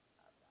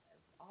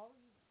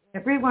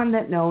everyone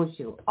that knows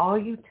you, all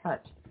you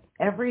touch.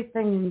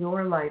 Everything in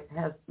your life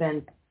has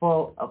been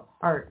full of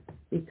heart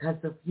because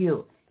of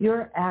you.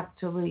 You're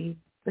actually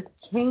the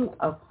king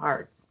of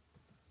hearts,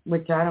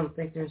 which I don't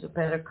think there's a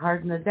better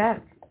card in the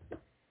deck.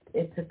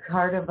 It's a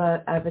card of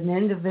an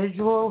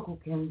individual who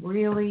can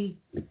really,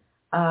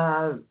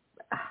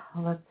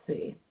 let's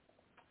see.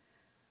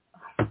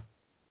 I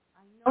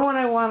know what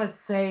I want to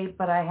say,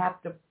 but I have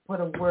to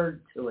put a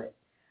word to it.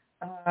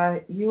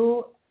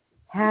 You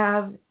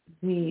have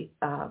the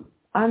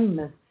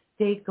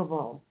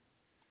unmistakable,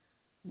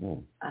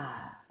 I'm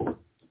going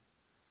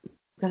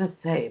to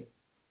say,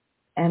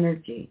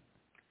 energy.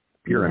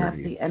 Pure you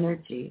energy. have the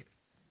energy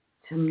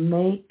to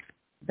make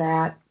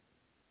that,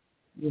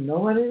 you know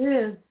what it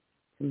is,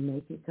 to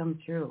make it come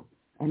true.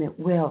 And it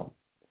will.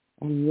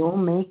 And you'll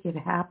make it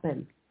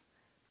happen.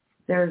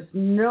 There's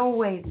no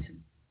way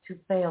to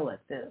fail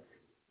at this.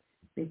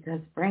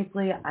 Because,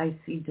 frankly, I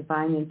see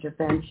divine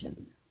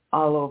intervention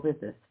all over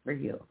this for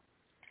you.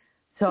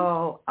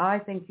 So I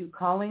think you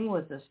calling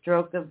was a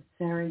stroke of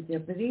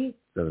serendipity.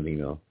 Sent an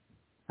email.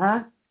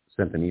 Huh?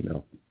 Sent an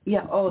email.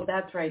 Yeah, oh,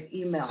 that's right,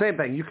 email. Same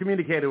thing. You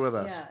communicated with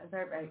us. Yeah, is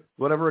that right?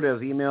 Whatever it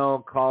is, email,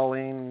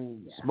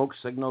 calling, smoke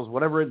signals,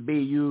 whatever it be,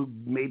 you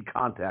made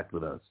contact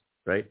with us,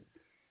 right?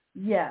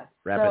 Yes.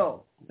 Wrap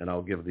it, and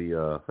I'll give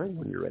the thing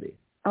when you're ready.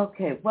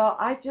 Okay, well,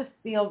 I just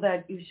feel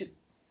that you should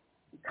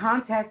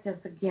contact us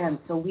again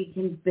so we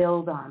can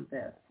build on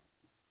this.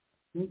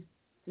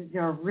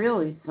 There are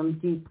really some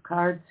deep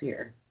cards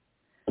here.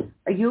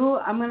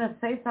 I'm going to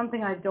say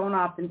something I don't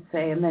often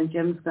say, and then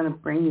Jim's going to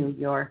bring you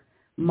your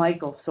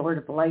Michael Sword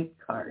of Light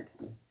card.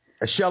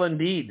 I shall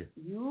indeed.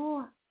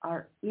 You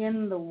are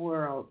in the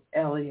world,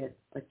 Elliot,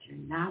 but you're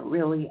not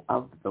really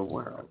of the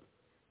world.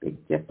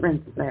 Big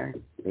difference there.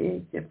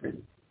 Big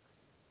difference.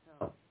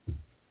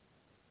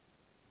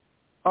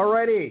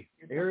 Alrighty,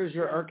 here's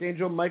your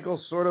Archangel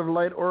Michael Sword of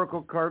Light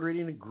Oracle card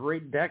reading. A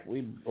great deck.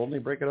 We only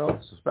break it out.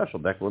 It's a special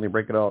deck. We only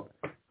break it out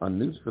on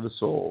News for the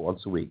Soul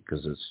once a week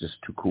because it's just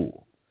too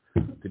cool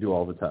to do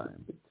all the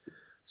time.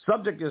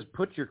 Subject is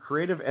put your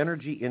creative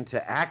energy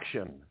into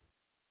action.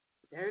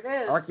 There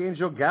it is.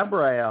 Archangel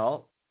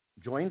Gabriel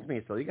joins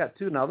me. So you got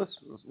two. Now, this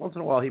once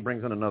in a while he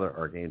brings in another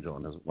Archangel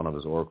in one of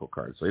his Oracle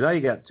cards. So now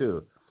you got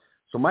two.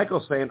 So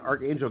Michael's saying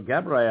Archangel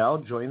Gabriel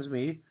joins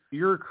me.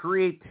 Your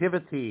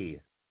creativity.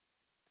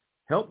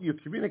 Help you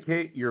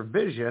communicate your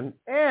vision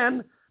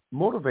and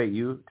motivate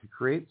you to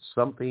create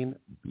something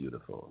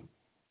beautiful.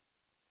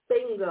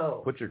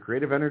 Bingo. Put your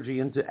creative energy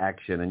into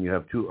action, and you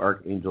have two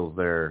archangels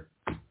there.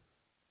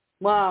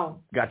 Wow.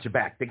 Got your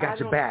back. They got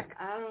your back.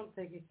 I don't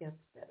think it gets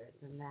better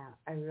than that.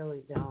 I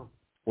really don't.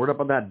 Word up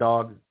on that,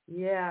 dog.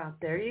 Yeah,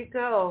 there you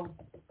go.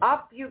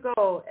 Up you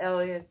go,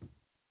 Elliot.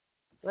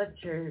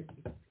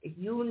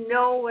 You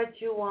know what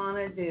you want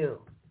to do.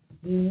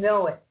 You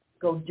know it.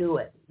 Go do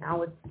it.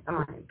 Now it's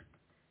time.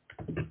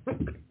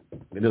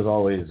 It is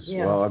always,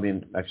 yeah. Well, I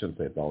mean, I shouldn't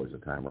say it's always a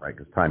time, right?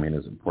 Because timing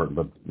is important.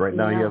 But right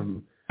now you have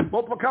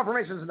multiple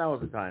confirmations, and now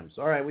is the time.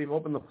 So, all right, we've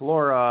opened the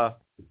floor.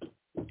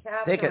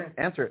 Take it.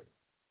 Answer it.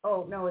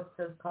 Oh, no, it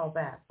says call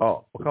back.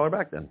 Oh, we'll call her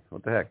back then.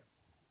 What the heck?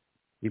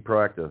 Be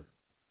proactive.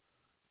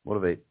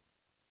 Motivate.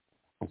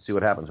 Let's see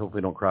what happens.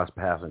 Hopefully don't cross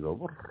paths and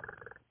go,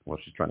 well,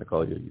 she's trying to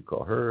call you. You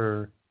call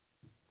her.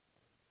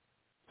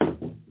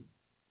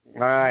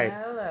 All right.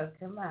 Hello,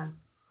 come on.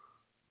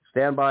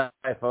 Stand by,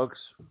 folks.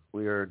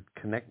 We are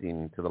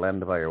connecting to the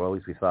land of Ire. Well, at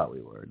least we thought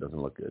we were. It doesn't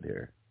look good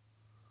here.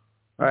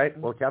 All right.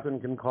 Well, Catherine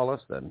can call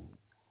us then.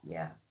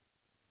 Yeah.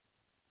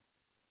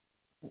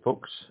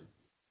 Folks.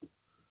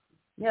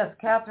 Yes,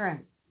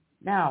 Catherine.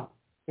 Now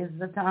is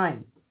the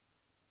time.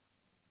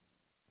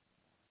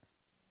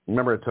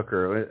 Remember, it took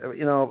her,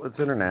 it's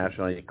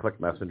international. You click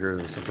Messenger,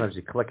 and sometimes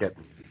you click it,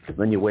 and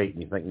then you wait,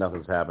 and you think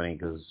nothing's happening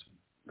because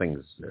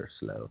things are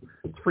slow.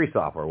 It's free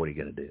software. What are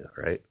you going to do,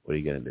 right? What are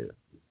you going to do?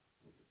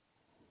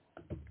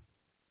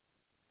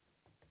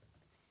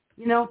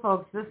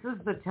 Folks, this is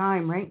the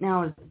time. Right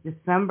now is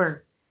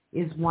December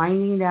is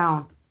winding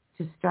down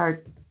to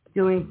start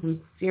doing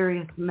some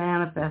serious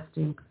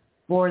manifesting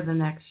for the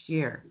next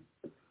year.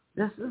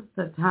 This is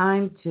the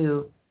time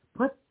to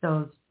put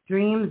those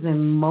dreams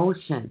in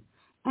motion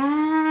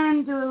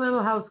and do a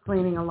little house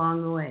cleaning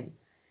along the way.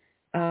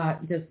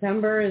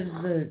 December is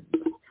the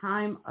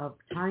time of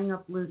tying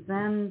up loose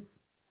ends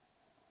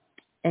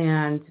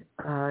and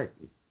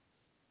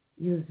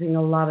using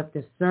a lot of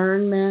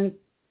discernment.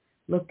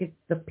 Look at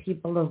the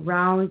people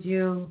around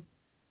you.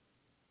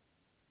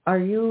 Are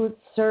you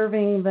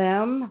serving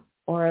them,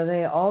 or are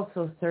they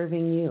also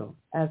serving you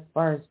as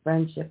far as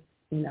friendship,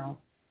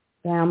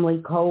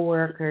 family,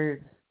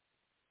 co-workers?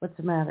 What's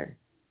the matter?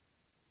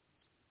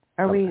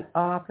 Are we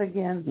off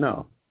again?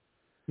 No.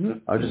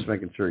 I was just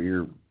making sure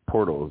your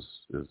portal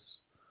is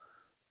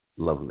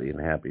lovely and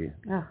happy.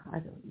 Oh, I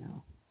don't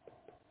know.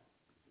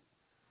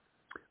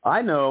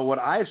 I know what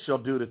I shall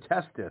do to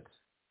test it.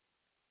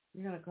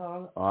 You're going to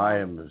call? I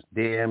am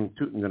damn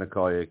tootin' going to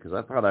call you because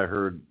I thought I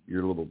heard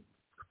your little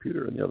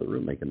computer in the other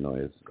room making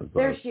noise.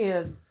 There she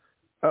is.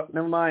 Oh,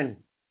 never mind.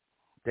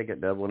 Take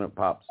it, Deb, when it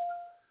pops.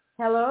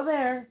 Hello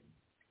there.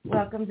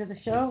 Welcome to the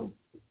show.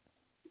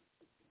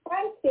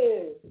 Thank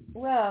you.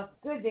 Well,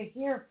 good to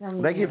hear from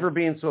you. Thank you for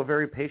being so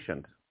very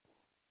patient.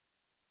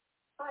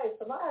 Hi,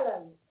 from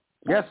Ireland.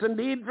 Yes,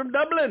 indeed, from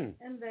Dublin.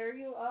 And there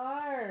you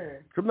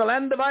are. From the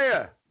land of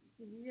Ire.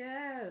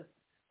 Yes.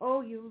 Oh,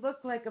 you look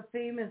like a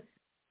famous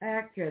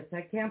actress.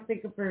 I can't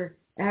think of her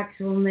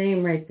actual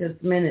name right this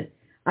minute.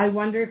 I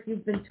wonder if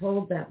you've been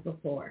told that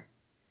before,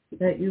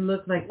 that you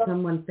look like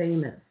someone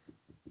famous.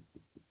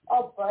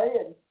 Oh,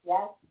 brilliant.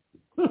 Yes.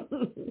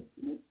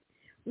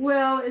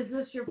 Well, is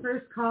this your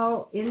first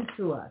call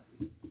into us?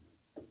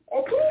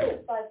 It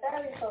is my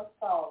very first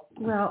call.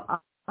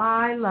 Well,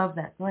 I love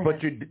that. Go ahead.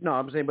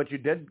 But you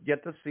did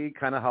get to see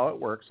kind of how it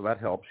works, so that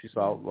helps. She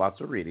saw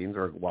lots of readings,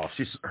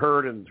 she's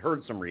heard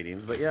some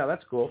readings, but yeah,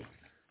 that's cool.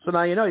 So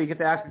now you get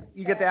to ask.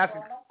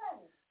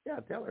 Yeah,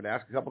 tell her to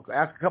ask a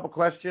couple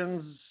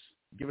questions,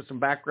 give us some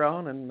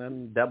background, and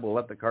then Deb will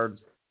let the cards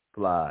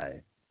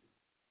fly.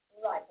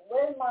 Right.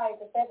 Will my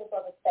disabled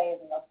brother stay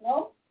in us?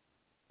 No.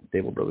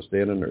 Disabled brother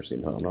stay in a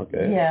nursing home.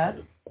 Okay. Yes.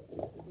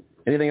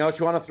 Anything else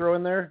you want to throw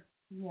in there?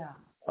 Yeah.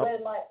 Oh. Will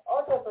my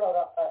other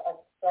brother,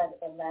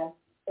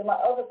 will my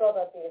other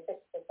brother be a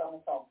fixture on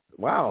his own?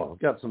 Wow,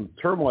 got some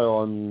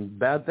turmoil and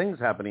bad things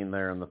happening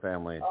there in the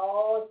family.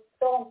 Oh,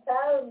 don't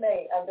tell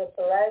me. I'm just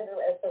surrounded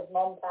as his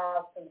mum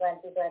passed in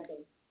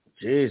 2020.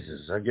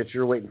 Jesus, I guess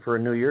you're waiting for a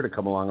new year to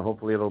come along, and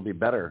hopefully it'll be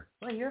better.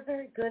 Well, you're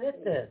very good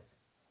at this.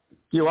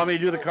 Do you want me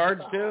to do the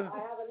cards, too?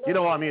 You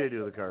don't want me to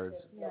do the cards.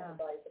 Yeah.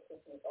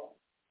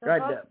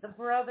 Right, the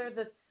brother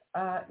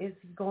is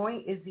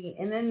he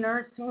in a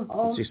nursing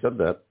home? She said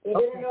that. He's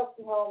in a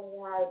nursing home. He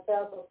has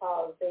cerebral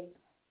palsy.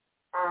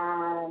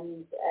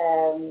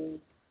 And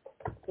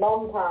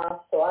mum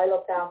passed, so I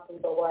looked after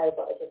him for a while,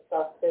 but it just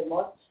got too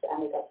much,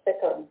 and he got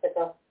sicker and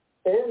sicker.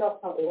 He didn't know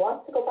something. He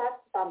wants to go back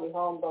to family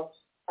home, but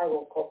I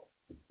won't cope.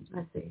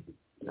 I see.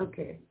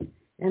 Okay.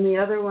 And the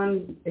other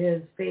one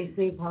is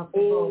facing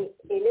possible.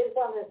 He lives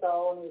on his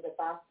own. He's a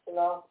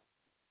bachelor.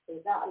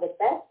 He's not in the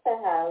best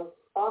of health,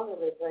 fond of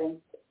a drink,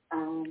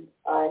 and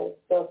I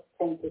just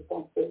think he's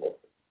going to do this.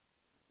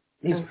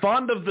 He's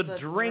fond of the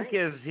drink,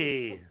 is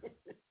he?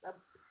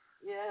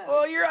 Yeah.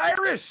 Oh, you're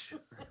Irish.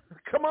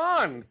 Come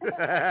on.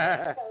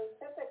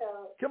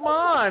 Come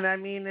on. I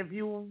mean, if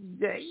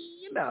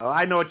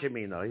I know what you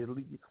mean, though.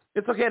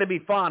 It's okay to be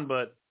fond,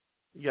 but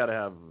you got to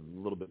have a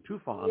little bit too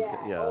fond.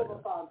 Yeah,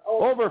 over-fond.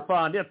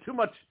 Over-fond. Yeah, too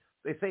much.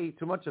 They say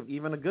too much of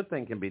even a good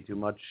thing can be too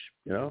much,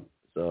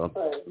 so.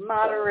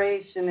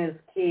 Moderation is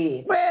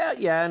key. Well,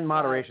 yeah, and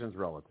moderation is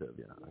relative,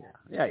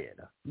 Yeah.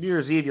 New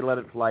Year's Eve, you let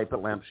it fly,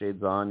 put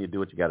lampshades on, you do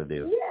what you got to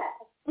do.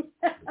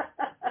 Yeah.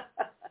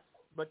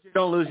 But you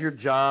don't lose your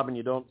job, and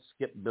you don't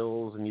skip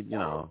bills, and you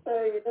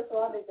So you just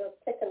want to just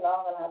tick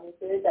along and have your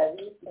food at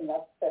least, and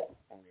that's it.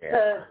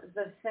 Yeah.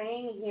 The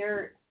saying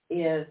here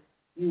is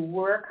you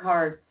work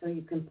hard so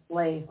you can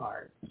play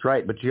hard. That's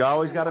right, but you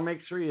always got to make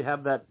sure you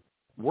have that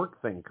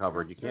work thing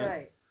covered. You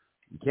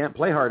can't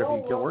play hard if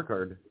you can't work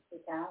hard. You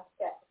can't.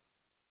 Yeah.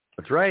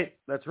 That's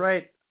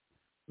right.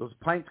 Those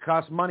pints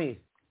cost money.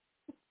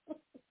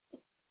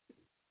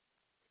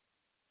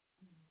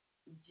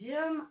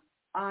 Jim,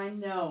 I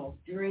know,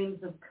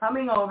 dreams of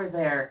coming over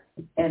there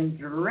and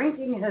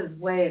drinking his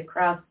way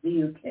across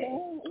the UK.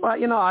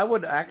 Well, I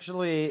would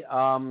actually,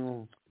 I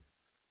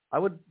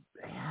would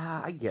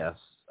Yeah, I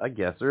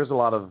guess there's a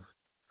lot of.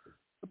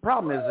 The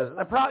problem is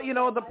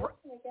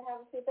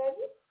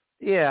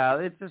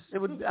Yeah,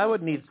 I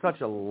would need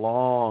such a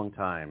long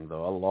time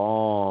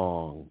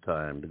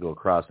to go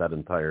across that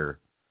entire.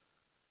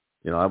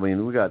 I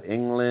mean, we got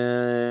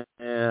England,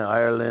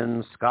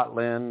 Ireland,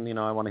 Scotland.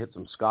 I want to hit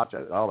some Scotch,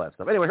 all that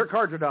stuff. Anyway, her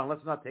cards are down.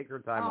 Let's not take her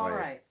time away. All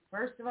right.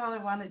 First of all, I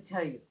want to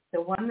tell you,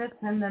 the one that's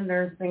in the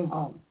nursing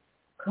home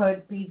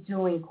could be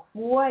doing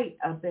quite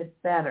a bit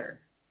better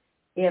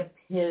if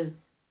his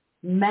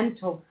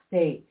mental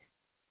state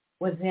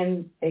was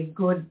in a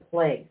good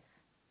place.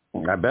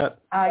 I bet.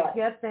 I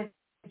get that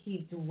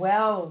he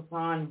dwells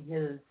on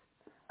his,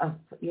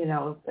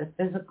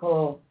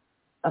 physical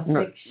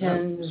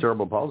afflictions.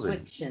 Cerebral palsy.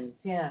 Afflictions,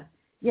 yeah.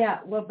 Yeah,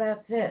 well,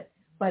 that's it.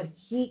 But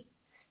he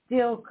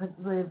still could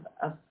live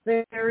a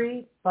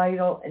very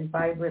vital and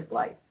vibrant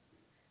life.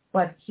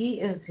 But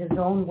he is his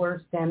own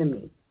worst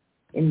enemy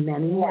in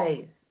many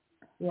ways.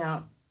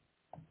 Yeah.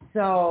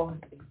 So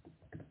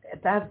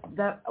that's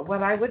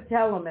what I would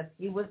tell him if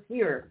he was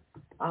here,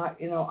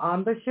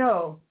 on the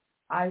show.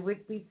 I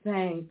would be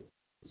saying,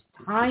 it's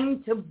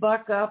time to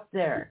buck up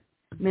there,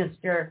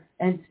 mister,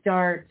 and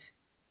start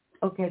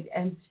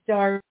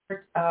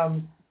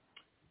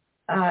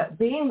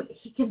being,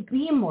 he can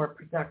be more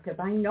productive.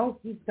 I know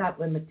he's got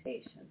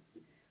limitations,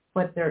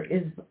 but there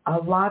is a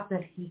lot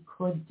that he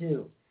could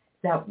do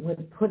that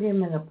would put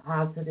him in a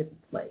positive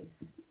place.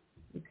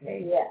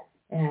 Okay? Yeah.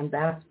 And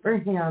that's for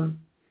him.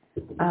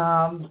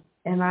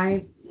 And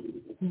I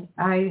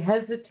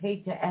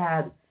hesitate to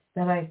add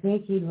that I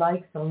think he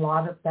likes a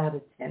lot of that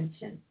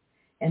attention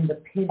and the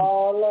pity.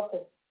 Oh,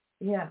 look.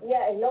 Yeah.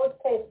 Yeah, he loves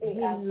pity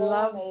He and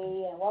loves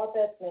me and what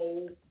about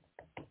me.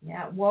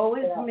 Yeah, woe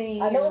is me.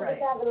 I don't right.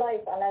 have a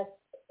life unless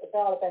it's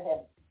all about him.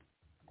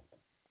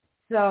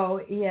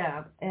 So,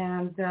 yeah,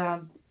 and,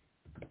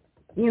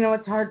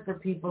 it's hard for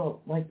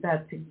people like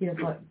that to give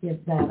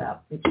that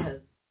up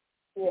because,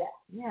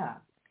 yeah.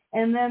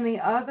 And then the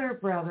other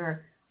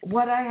brother,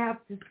 what I have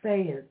to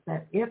say is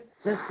that if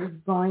this is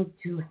going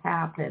to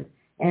happen,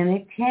 and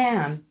it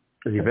can.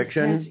 The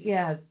eviction?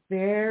 Yeah, it's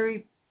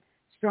very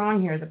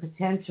strong here, the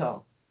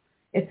potential.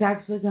 It's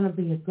actually going to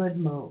be a good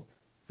move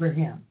for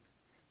him.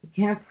 You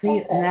can't see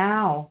it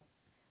now,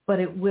 but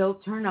it will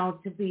turn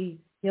out to be,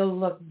 he'll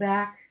look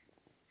back,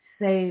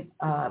 say,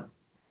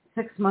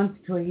 6 months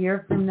to a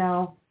year from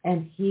now,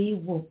 and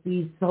he will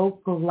be so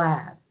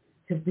glad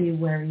to be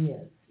where he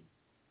is,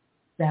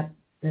 that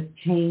the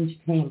change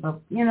came.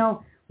 But,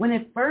 when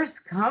it first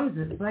comes,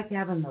 it's like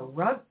having the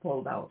rug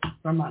pulled out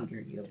from under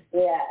you.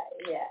 Yeah.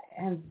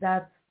 And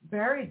that's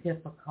very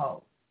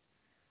difficult.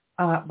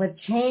 But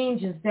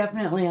change is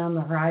definitely on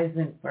the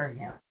horizon for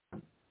him.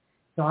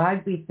 So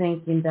I'd be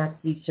thinking that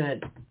he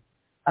should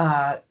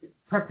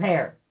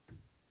prepare.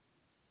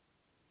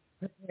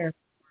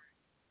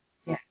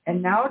 Yeah.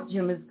 And now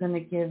Jim is going to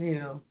give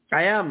you.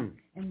 I am.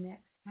 And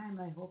next time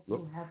I hope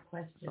you have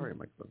questions. Sorry,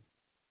 Michael.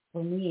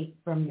 For me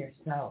from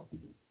yourself.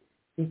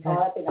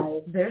 Because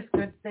there's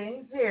good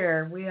things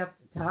here we have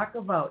to talk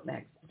about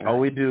next time. Oh,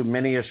 we do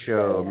many a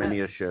show. All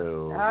yes,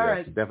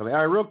 right. Definitely. All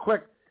right, real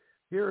quick.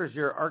 Here is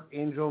your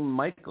Archangel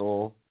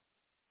Michael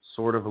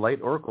Sword of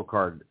Light Oracle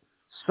card.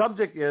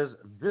 Subject is,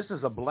 this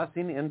is a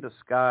blessing in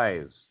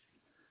disguise.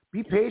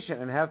 Be patient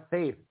and have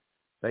faith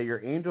that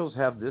your angels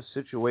have this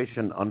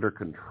situation under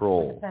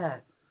control. What's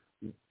that?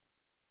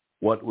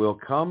 What will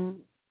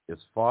come is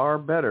far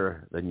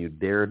better than you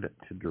dared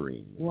to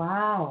dream.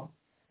 Wow.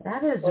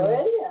 That is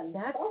brilliant.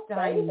 That's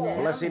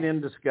dynamic. Blessing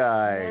in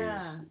disguise.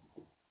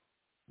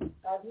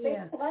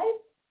 Yeah.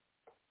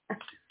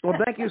 Well,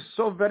 thank you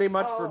so very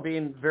much for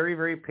being very,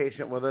 very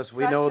patient with us.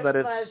 We know that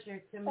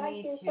pleasure to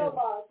meet you. So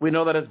much. We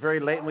know that it's very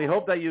late, and we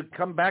hope that you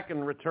come back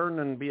and return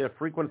and be a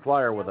frequent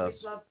flyer with us.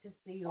 We'd love to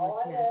see you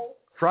again.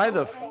 Fly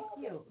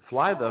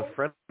the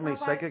friendly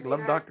psychic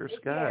love doctor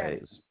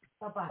skies.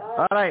 Bye-bye.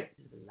 All right.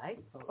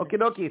 Delightful. Okie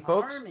dokie,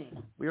 folks.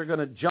 We are going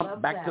to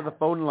jump back to the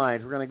phone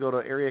lines. We're going to go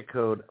to area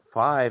code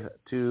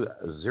 520.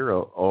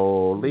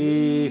 Oh,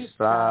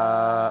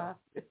 Lisa.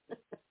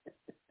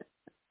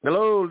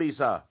 Hello,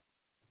 Lisa.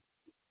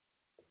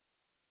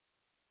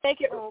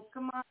 Make it. Oh,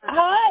 come on.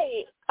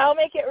 Hi. I'll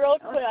make it real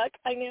quick.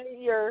 I know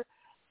you're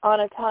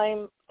on a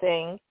time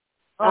thing.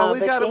 Oh,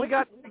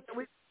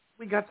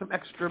 we got some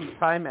extra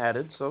time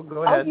added, so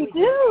go ahead. Oh, you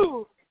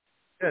do?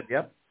 Good.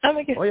 Yep. Oh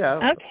my God. Oh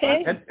yeah.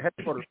 Okay.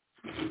 Headquarters.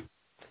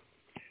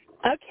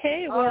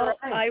 Okay. Well,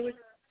 I was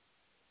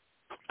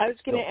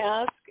going to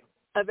ask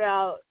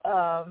about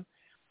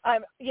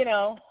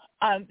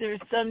there's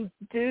some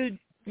dude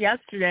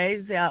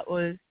yesterday that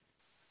was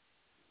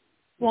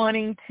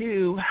wanting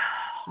to.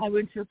 I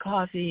went to a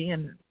coffee,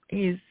 and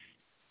he's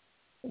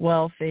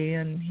wealthy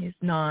and he's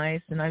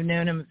nice, and I've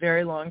known him a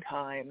very long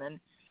time, and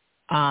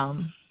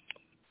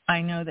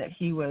I know that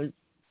he was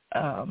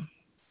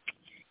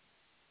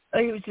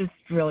just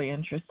really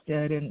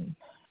interested in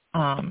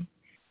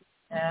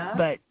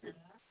but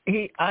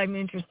I'm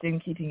interested in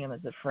keeping him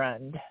as a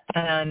friend.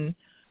 And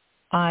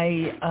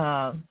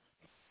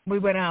we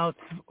went out,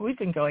 we've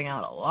been going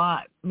out a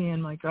lot, me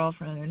and my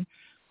girlfriend, and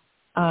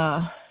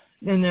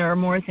then there are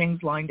more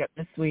things lined up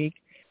this week.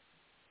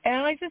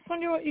 And I just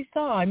wonder what you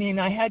saw. I mean,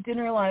 I had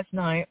dinner last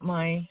night.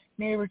 My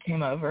neighbor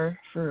came over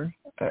for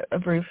a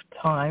brief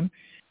time,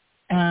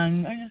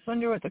 and I just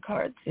wonder what the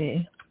cards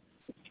see.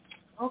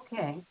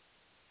 Okay.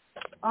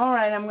 All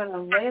right, I'm going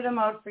to lay them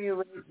out for you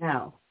right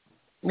now.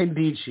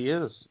 Indeed, she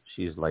is.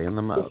 She's laying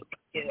them out.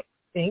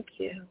 Thank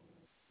you.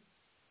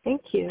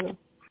 Thank you.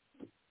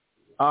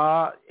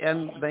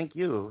 And thank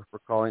you for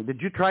calling.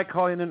 Did you try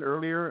calling in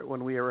earlier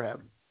when we were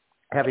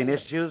having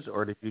issues,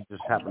 or did you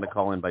just happen to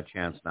call in by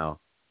chance now?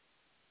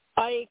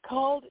 I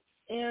called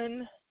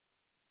in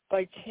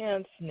by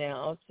chance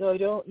now, so I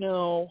don't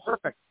know.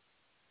 Perfect.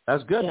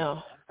 That's good. Yeah.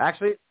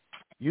 Actually,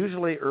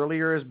 usually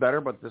earlier is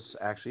better, but this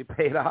actually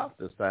paid off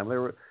this time. They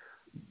were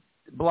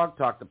Blog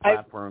Talk, the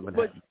platform,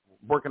 been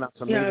working on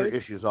some major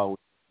issues all week,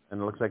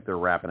 and it looks like they're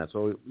wrapping it.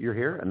 So you're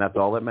here, and that's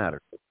all that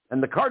matters.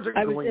 And the cards are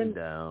going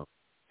down.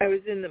 I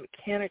was in the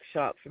mechanic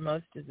shop for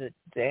most of the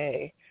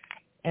day.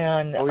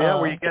 And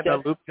were you getting a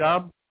loop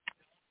job?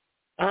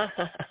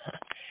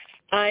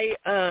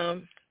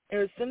 It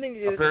was something to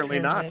do Apparently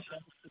with the transmission.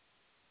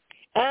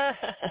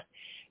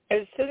 It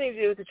was something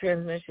to do with the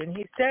transmission.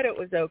 He said it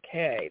was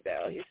okay,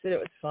 though. He said it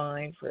was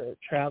fine for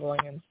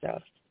traveling and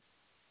stuff.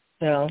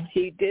 So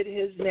he did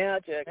his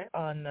magic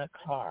on the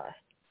car.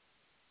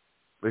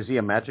 Was he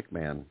a magic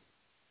man?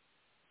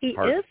 He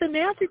is a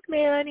magic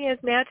man. He has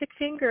magic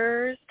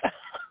fingers.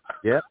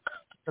 Yep.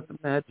 Got the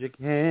magic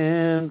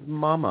hand,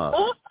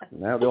 mama.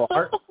 Now little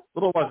heart.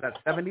 Little was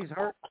that 70s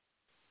heart?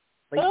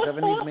 Late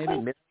 70s maybe?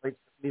 Mid-late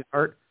 70s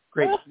heart?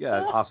 Great.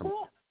 Yeah, awesome.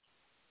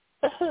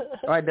 All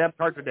right, Deb,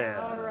 cards are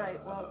down. All right.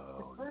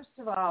 Well, first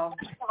of all,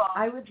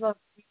 I would love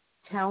you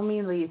to tell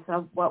me,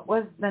 Lisa, what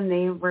was the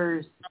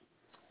neighbor's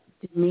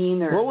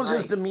demeanor? What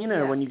was his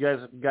demeanor when you guys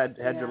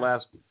had your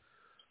last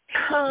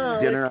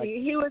dinner?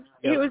 He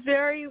was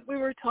very, we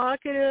were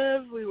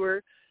talkative. We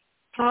were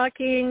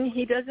talking.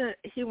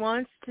 He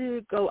wants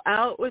to go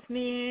out with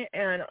me,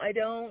 and I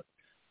don't,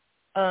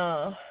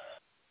 I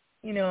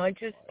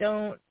just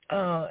don't,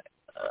 I've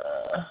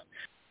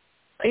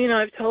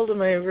told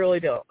him I really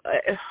don't.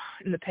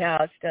 In the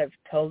past, I've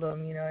told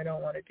him, I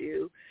don't want to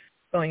do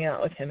going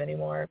out with him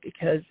anymore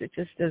because it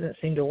just doesn't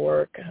seem to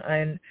work.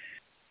 And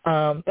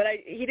but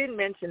he didn't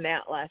mention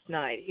that last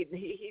night. He's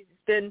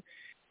been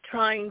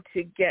trying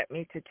to get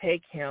me to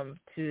take him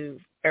to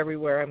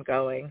everywhere I'm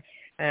going,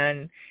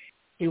 and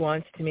he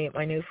wants to meet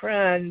my new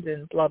friends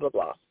and blah blah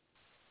blah.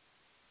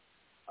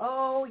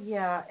 Oh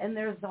yeah, and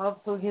there's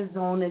also his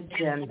own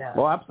agenda.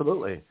 Well,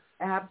 absolutely.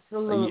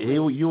 Absolutely.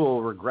 You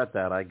will regret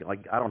that. I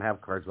don't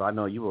have cards, but I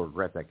know you will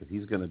regret that because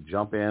he's going to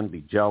jump in,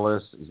 be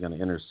jealous. He's going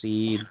to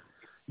intercede.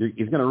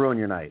 He's going to ruin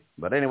your night.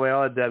 But anyway,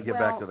 I'll let Deb get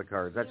back to the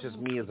cards. That's just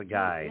me as a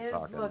guy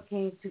talking. He's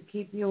looking to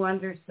keep you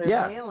under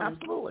surveillance. Yeah,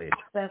 absolutely.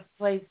 The best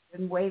place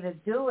and way to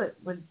do it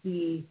would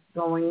be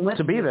going with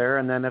to be there,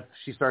 and then if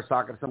she starts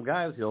talking to some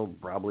guys, he'll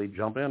probably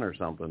jump in or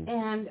something.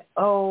 And,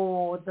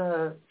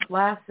 the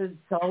Flaccid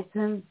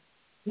Sultan,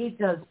 he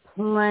does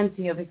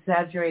plenty of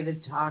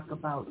exaggerated talk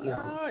about you.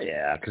 Oh,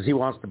 yeah, because he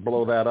wants to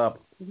blow that up.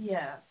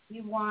 Yeah.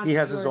 He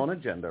has his own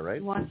agenda, right?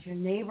 He wants your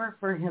neighbor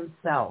for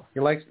himself. He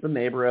likes the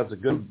neighbor as a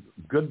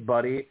good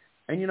buddy.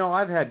 And,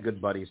 I've had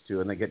good buddies,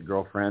 too, and they get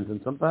girlfriends, and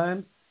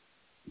sometimes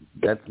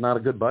that's not a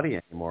good buddy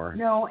anymore.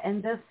 No,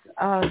 and this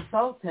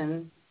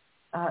Sultan,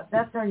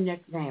 that's our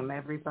nickname,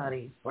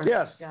 everybody.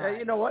 Yes.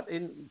 You know what?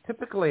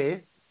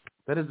 Typically,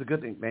 that is a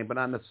good nickname, but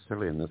not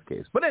necessarily in this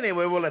case. But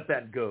anyway, we'll let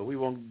that go. We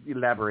won't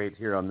elaborate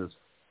here on this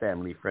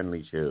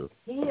family-friendly show.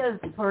 He is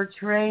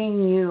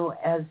portraying you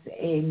as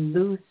a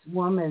loose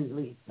woman,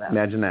 Lisa.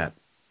 Imagine that.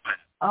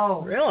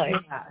 Oh, really?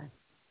 Yeah.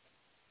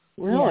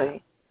 Really? Yeah.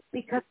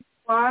 Because he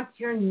wants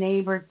your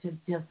neighbor to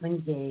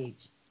disengage.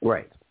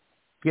 Right.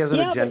 He has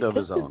an agenda of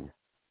his own.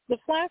 The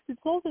Flaccid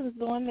Sultan is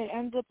the one that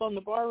ends up on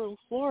the barroom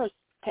floor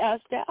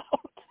passed out.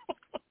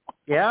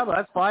 Yeah, but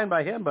that's fine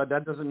by him, but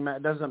that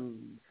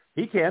doesn't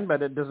he can,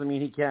 but it doesn't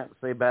mean he can't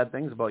say bad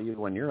things about you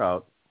when you're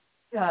out.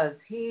 Does.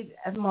 He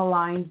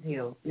maligns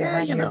you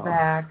behind you your know.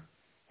 back.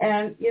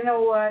 And you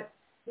know what?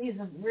 He's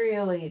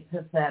really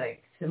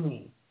pathetic to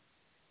me.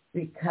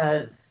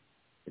 Because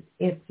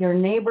if your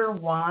neighbor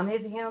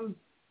wanted him,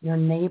 your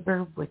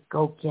neighbor would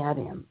go get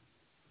him.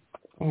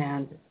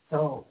 And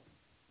so,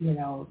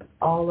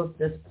 all of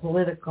this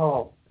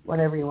political,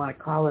 whatever you want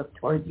to call it,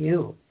 toward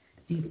you,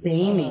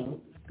 defaming,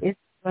 isn't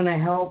going to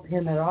help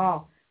him at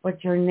all.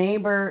 But your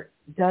neighbor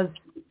does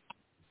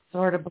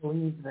sort of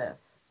believe this.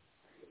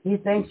 He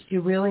thinks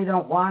you really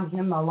don't want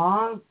him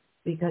along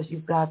because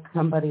you've got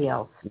somebody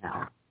else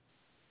now.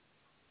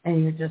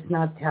 And you're just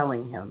not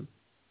telling him.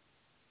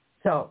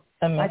 So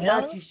I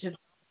thought you should,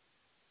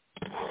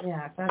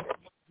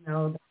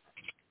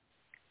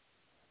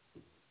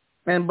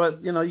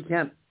 But, you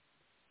can't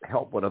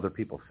help what other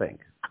people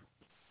think.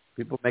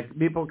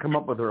 People come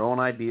up with their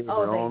own ideas,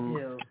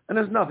 do. And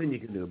there's nothing you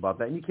can do about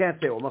that. And you can't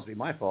say, well, it must be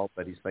my fault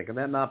that he's thinking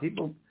that. No,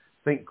 people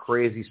think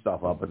crazy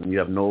stuff up, and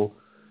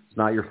it's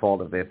not your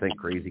fault if they think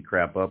crazy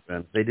crap up.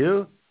 And if they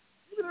do,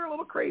 maybe they're a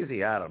little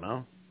crazy. I don't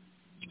know.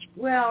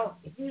 Well,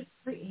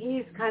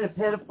 he's kind of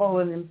pitiful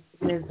in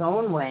his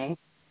own way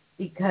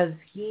because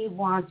he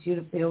wants you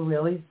to feel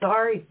really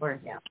sorry for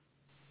him.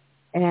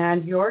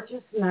 And you're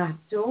just not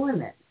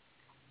doing it.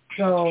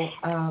 So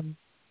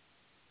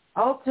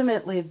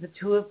ultimately, the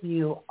two of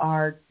you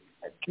are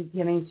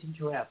beginning to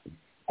drift.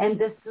 And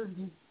this is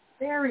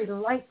very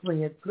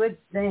likely a good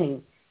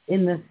thing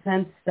in the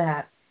sense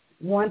that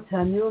once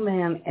a new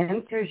man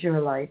enters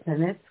your life,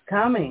 and it's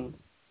coming,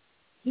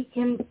 he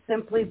can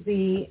simply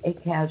be a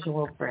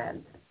casual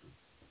friend,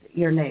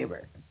 your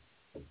neighbor.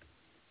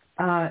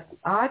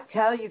 I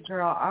tell you,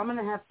 girl, I'm going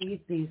to have to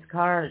eat these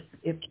cards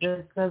if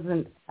this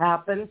doesn't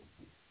happen,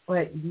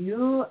 but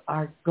you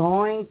are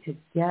going to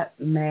get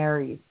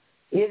married.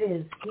 It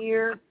is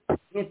here.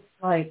 It's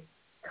like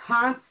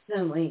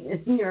constantly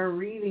in your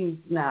readings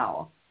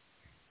now.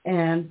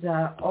 And,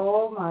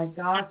 oh, my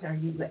gosh, are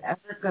you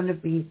ever going to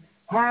be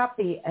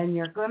happy? And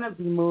you're going to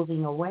be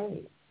moving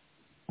away.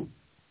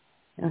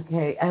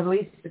 Okay, at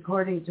least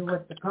according to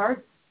what the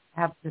cards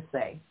have to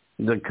say.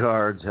 The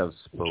cards have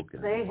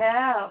spoken. They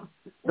have.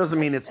 Doesn't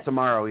mean it's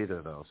tomorrow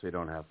either, though, so you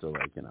don't have to,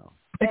 like, you know.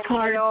 The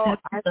cards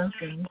have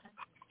spoken.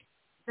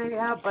 They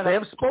have, but they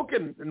have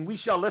spoken, and we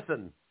shall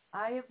listen.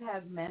 I have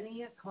had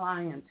many a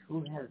client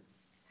who has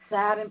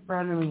sat in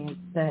front of me and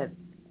said,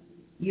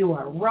 you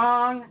are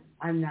wrong.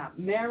 I'm not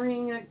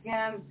marrying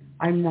again.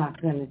 I'm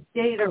not going to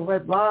date her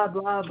with blah,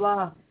 blah,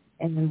 blah.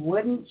 And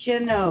wouldn't you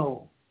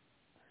know,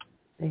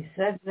 they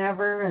said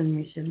never, and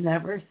you should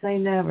never say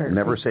never.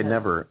 Never say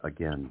never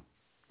again.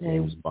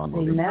 James Bond.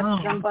 They met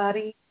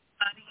somebody,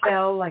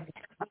 fell like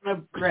a ton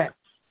of bricks.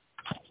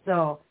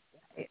 So,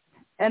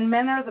 and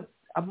men are the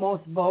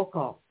most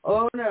vocal.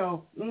 Oh,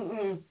 no,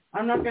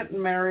 I'm not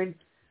getting married.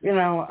 You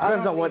know,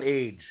 depends on what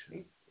age.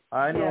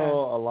 I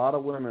know a lot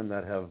of women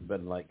that have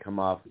been like come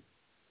off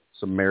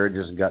some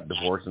marriages and got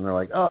divorced, and they're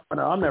like, oh,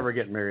 no, I'm never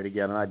getting married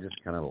again. And I just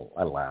kind of,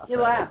 I laugh. You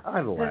laugh.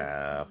 I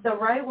laugh. The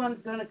right one's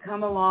going to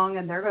come along,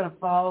 and they're going to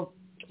fall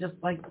just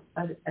like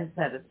I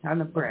said, a ton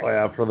of bricks. Oh,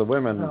 yeah, for the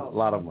women, a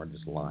lot of them are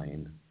just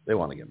lying. They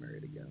want to get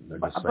married again. They're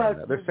just saying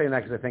that. They're saying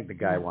that because I think the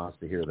guy wants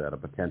to hear that. A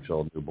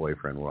potential new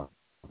boyfriend wants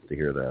to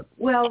hear that.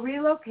 Well,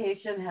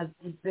 relocation has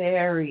been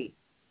very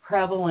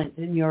prevalent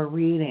in your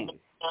readings.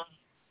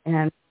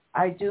 And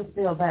I do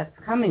feel that's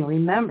coming.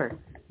 Remember,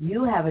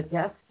 you have a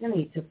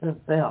destiny to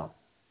fulfill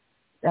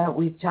that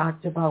we've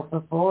talked about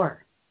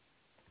before.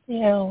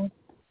 Yeah.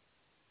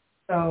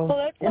 So, well,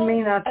 that's I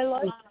mean, that's... I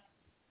like...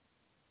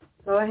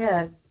 Go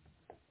ahead.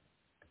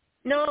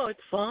 No, it's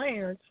fine.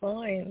 It's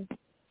fine.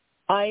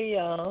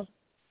 No,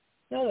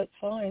 that's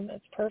fine.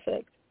 That's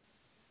perfect.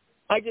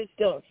 I just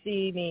don't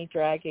see me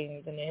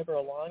dragging the neighbor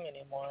along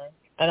anymore.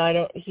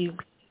 And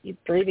he's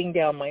breathing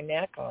down my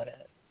neck on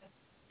it.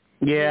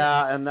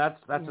 Yeah, and that's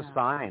a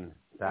sign.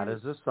 That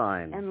is a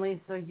sign. And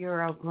Lisa,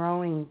 you're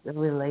outgrowing the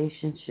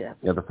relationship.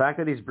 Yeah, the fact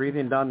that he's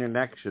breathing down your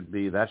neck should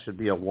be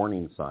a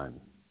warning sign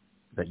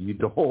that you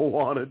don't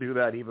want to do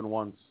that even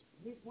once.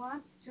 He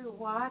wants to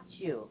watch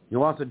you. He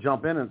wants to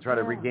jump in and try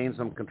to regain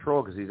some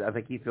control because I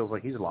think he feels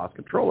like he's lost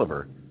control of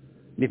her.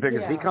 And he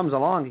figures if he comes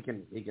along, he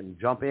can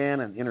jump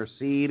in and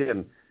intercede.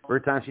 And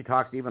every time she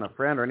talks to even a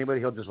friend or anybody,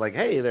 he'll just like,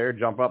 hey there,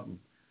 jump up and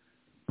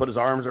put his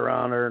arms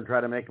around her and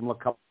try to make him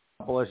look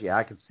couple-ish. Yeah,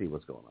 I can see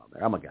what's going on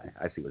there. I'm a guy.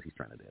 I see what he's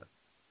trying to do.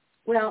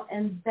 Well,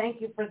 and thank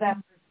you for that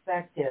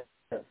perspective,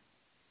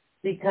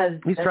 because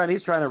he's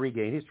trying to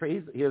regain.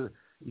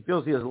 He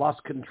feels he has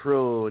lost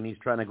control, and he's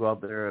trying to go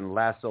out there and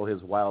lasso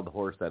his wild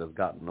horse that has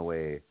gotten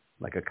away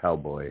like a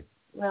cowboy.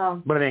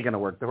 Well, but it ain't gonna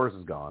work. The horse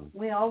is gone.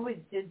 We always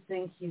did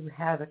think you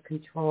had a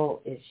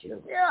control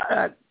issue.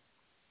 Yeah.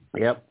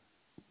 Yep.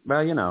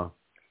 Well, you know.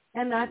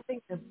 And I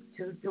think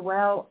to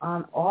dwell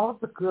on all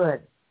the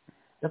good,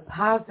 the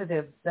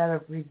positives that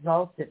have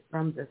resulted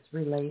from this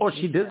relationship. Oh,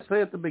 she did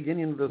say at the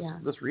beginning of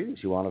this reading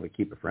she wanted to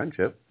keep a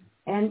friendship.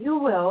 And you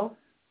will.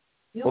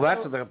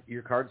 That's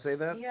your cards say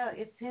that? Yeah,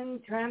 it's in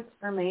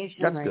transformation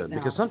that's right good,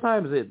 now. because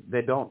sometimes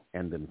they don't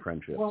end in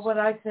friendships. Well, what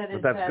I said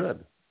is that's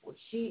good.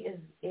 She is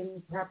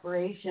in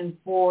preparation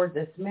for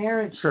this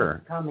marriage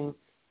that's coming,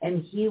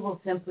 and he will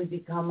simply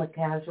become a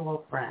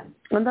casual friend.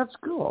 And that's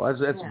cool.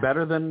 It's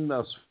better than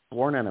a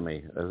sworn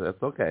enemy.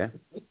 That's okay.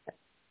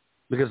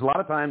 Because a lot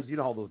of times, you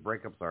know how those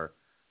breakups are.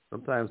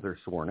 Sometimes they're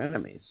sworn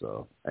enemies.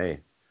 So, hey,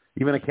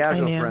 even a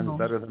casual friend's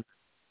better than...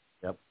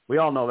 Yep. We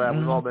all know that.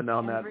 We've all been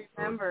down that.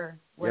 Remember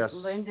what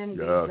Lyndon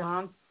B.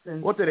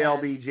 Johnson What did said.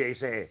 LBJ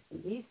say?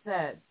 He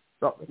said,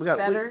 we got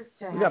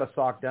a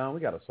sock down.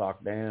 We got a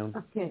sock down.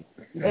 Okay.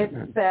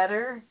 It's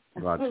better.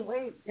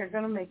 Wait, you're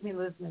going to make me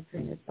lose my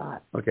train of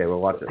thought. Okay,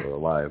 we'll watch it. We're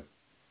live.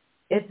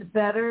 It's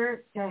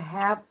better to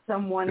have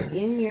someone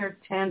in your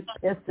tent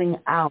pissing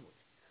out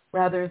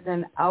rather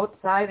than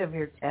outside of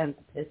your tent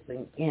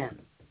pissing in.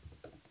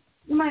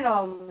 You might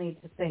all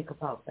need to think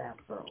about that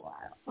for a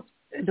while.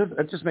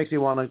 It just makes you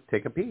want to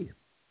take a pee.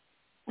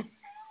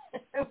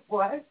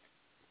 What?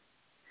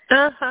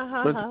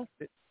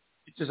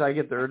 It's just I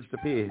get the urge to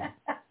pee.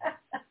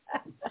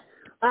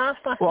 Well,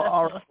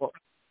 all right. Well,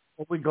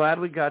 we're glad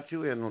we got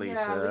you in, Lisa.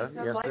 Yeah,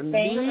 Lisa, yes,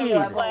 indeed.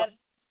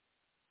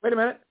 Wait a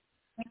minute.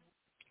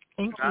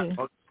 Thank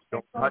you.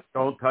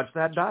 Don't touch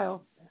that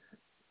dial.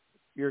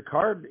 Your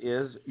card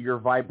is your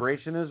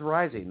vibration is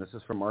rising. This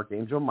is from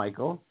Archangel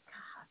Michael.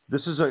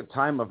 This is a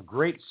time of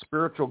great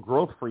spiritual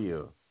growth for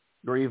you.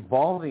 You're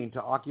evolving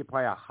to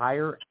occupy a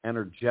higher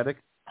energetic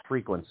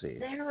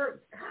frequency.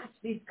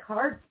 These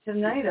cards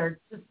tonight are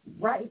just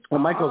right. Well,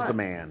 Michael's the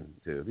man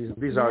too.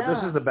 These are.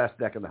 This is the best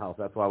deck in the house.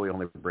 That's why we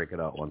only break it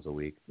out once a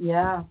week.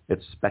 Yeah.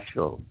 It's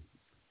special.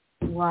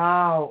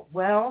 Wow.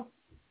 Well,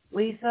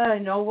 Lisa, I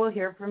know we'll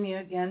hear from you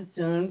again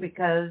soon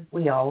because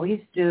we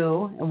always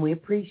do, and we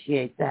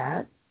appreciate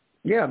that.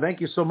 Yeah, thank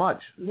you so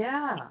much.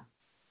 Yeah.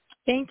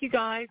 Thank you,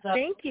 guys.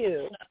 Thank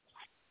you.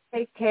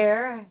 Take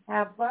care.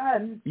 Have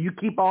fun. You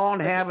keep on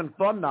having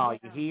fun now,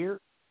 you hear?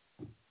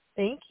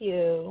 Thank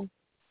you.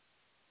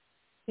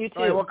 You too.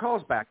 All right, well, call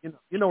us back.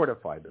 You know where to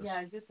find us.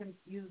 Yeah,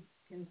 you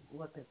can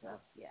look us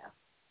up. Yeah.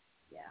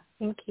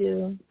 Thank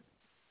you.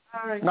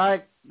 All right.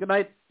 Night. Good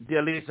night,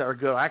 dear Lisa. Or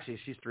go. Actually,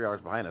 she's 3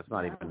 hours behind us. It's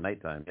not even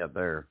nighttime yet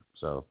there.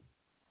 So,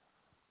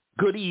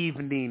 good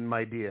evening,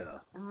 my dear.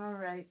 All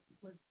right.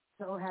 We're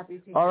so happy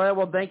to. All right.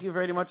 Well, thank you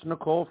very much,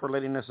 Nicole, for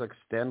letting us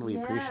extend. We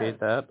appreciate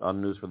that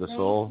on News for the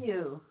Soul. Thank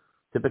you.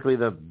 Typically,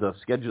 the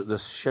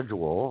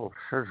schedule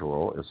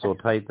is so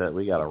tight that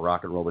we got to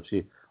rock and roll. But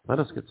she let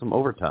us get some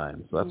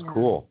overtime, so that's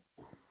cool.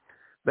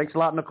 Thanks a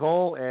lot,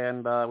 Nicole.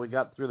 And we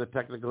got through the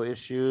technical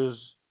issues.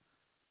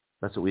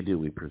 That's what we do.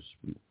 We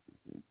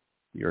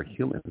are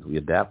humans. We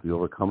adapt, we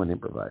overcome, and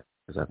improvise.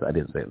 I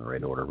didn't say it in the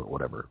right order, but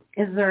whatever.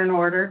 Is there an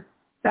order?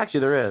 Actually,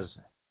 there is.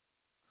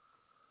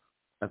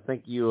 I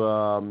think you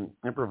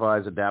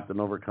improvise, adapt, and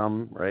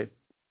overcome, right?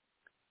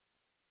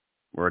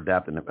 Or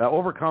adapt and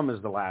overcome is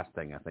the last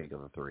thing, I think,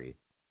 of the 3.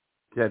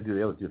 You have to do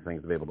the other 2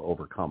 things to be able to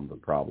overcome the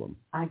problem.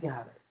 I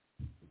got it.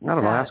 I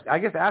don't know. I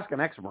guess ask an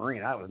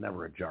ex-Marine. I was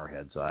never a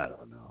jarhead, so I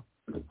don't know.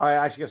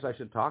 I guess I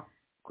should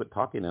quit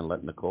talking and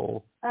let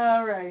Nicole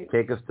all right.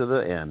 take us to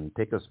the end.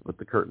 Take us with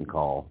the curtain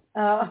call.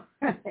 All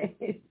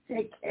right.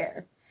 Take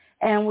care.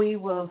 And we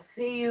will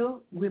see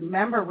you.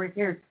 Remember, we're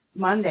here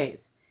Mondays,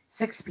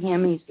 6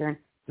 p.m. Eastern,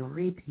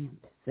 3 p.m.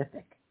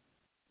 Pacific.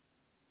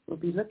 We'll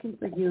be looking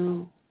for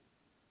you.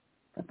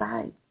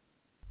 Bye-bye.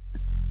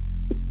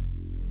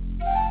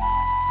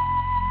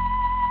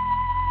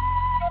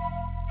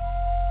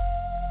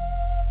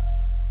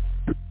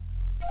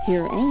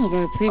 Hear all of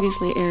our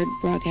previously aired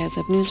broadcasts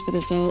of News for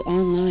the Soul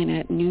online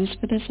at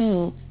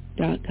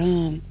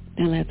newsforthesoul.com.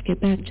 Now let's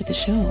get back to the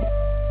show.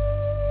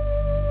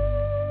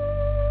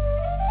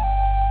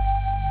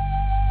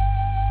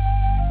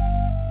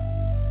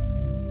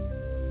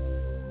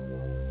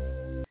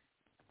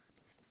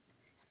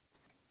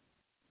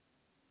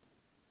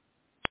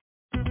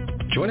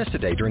 Join us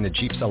today during the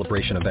Jeep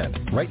Celebration event.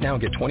 Right now,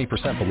 get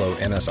 20% below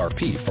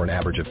MSRP for an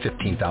average of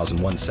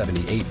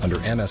 $15,178 under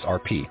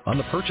MSRP on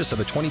the purchase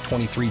of a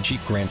 2023 Jeep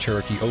Grand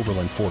Cherokee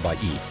Overland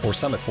 4xE or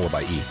Summit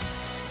 4xE.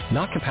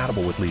 Not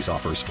compatible with lease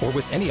offers or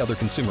with any other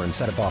consumer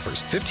incentive offers.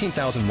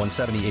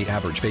 $15,178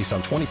 average based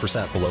on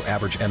 20% below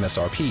average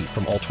MSRP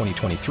from all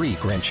 2023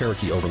 Grand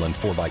Cherokee Overland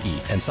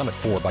 4xE and Summit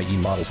 4xE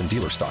models in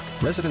dealer stock.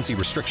 Residency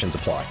restrictions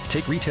apply.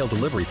 Take retail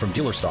delivery from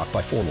dealer stock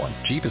by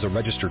 4/1. Jeep is a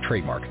registered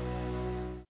trademark.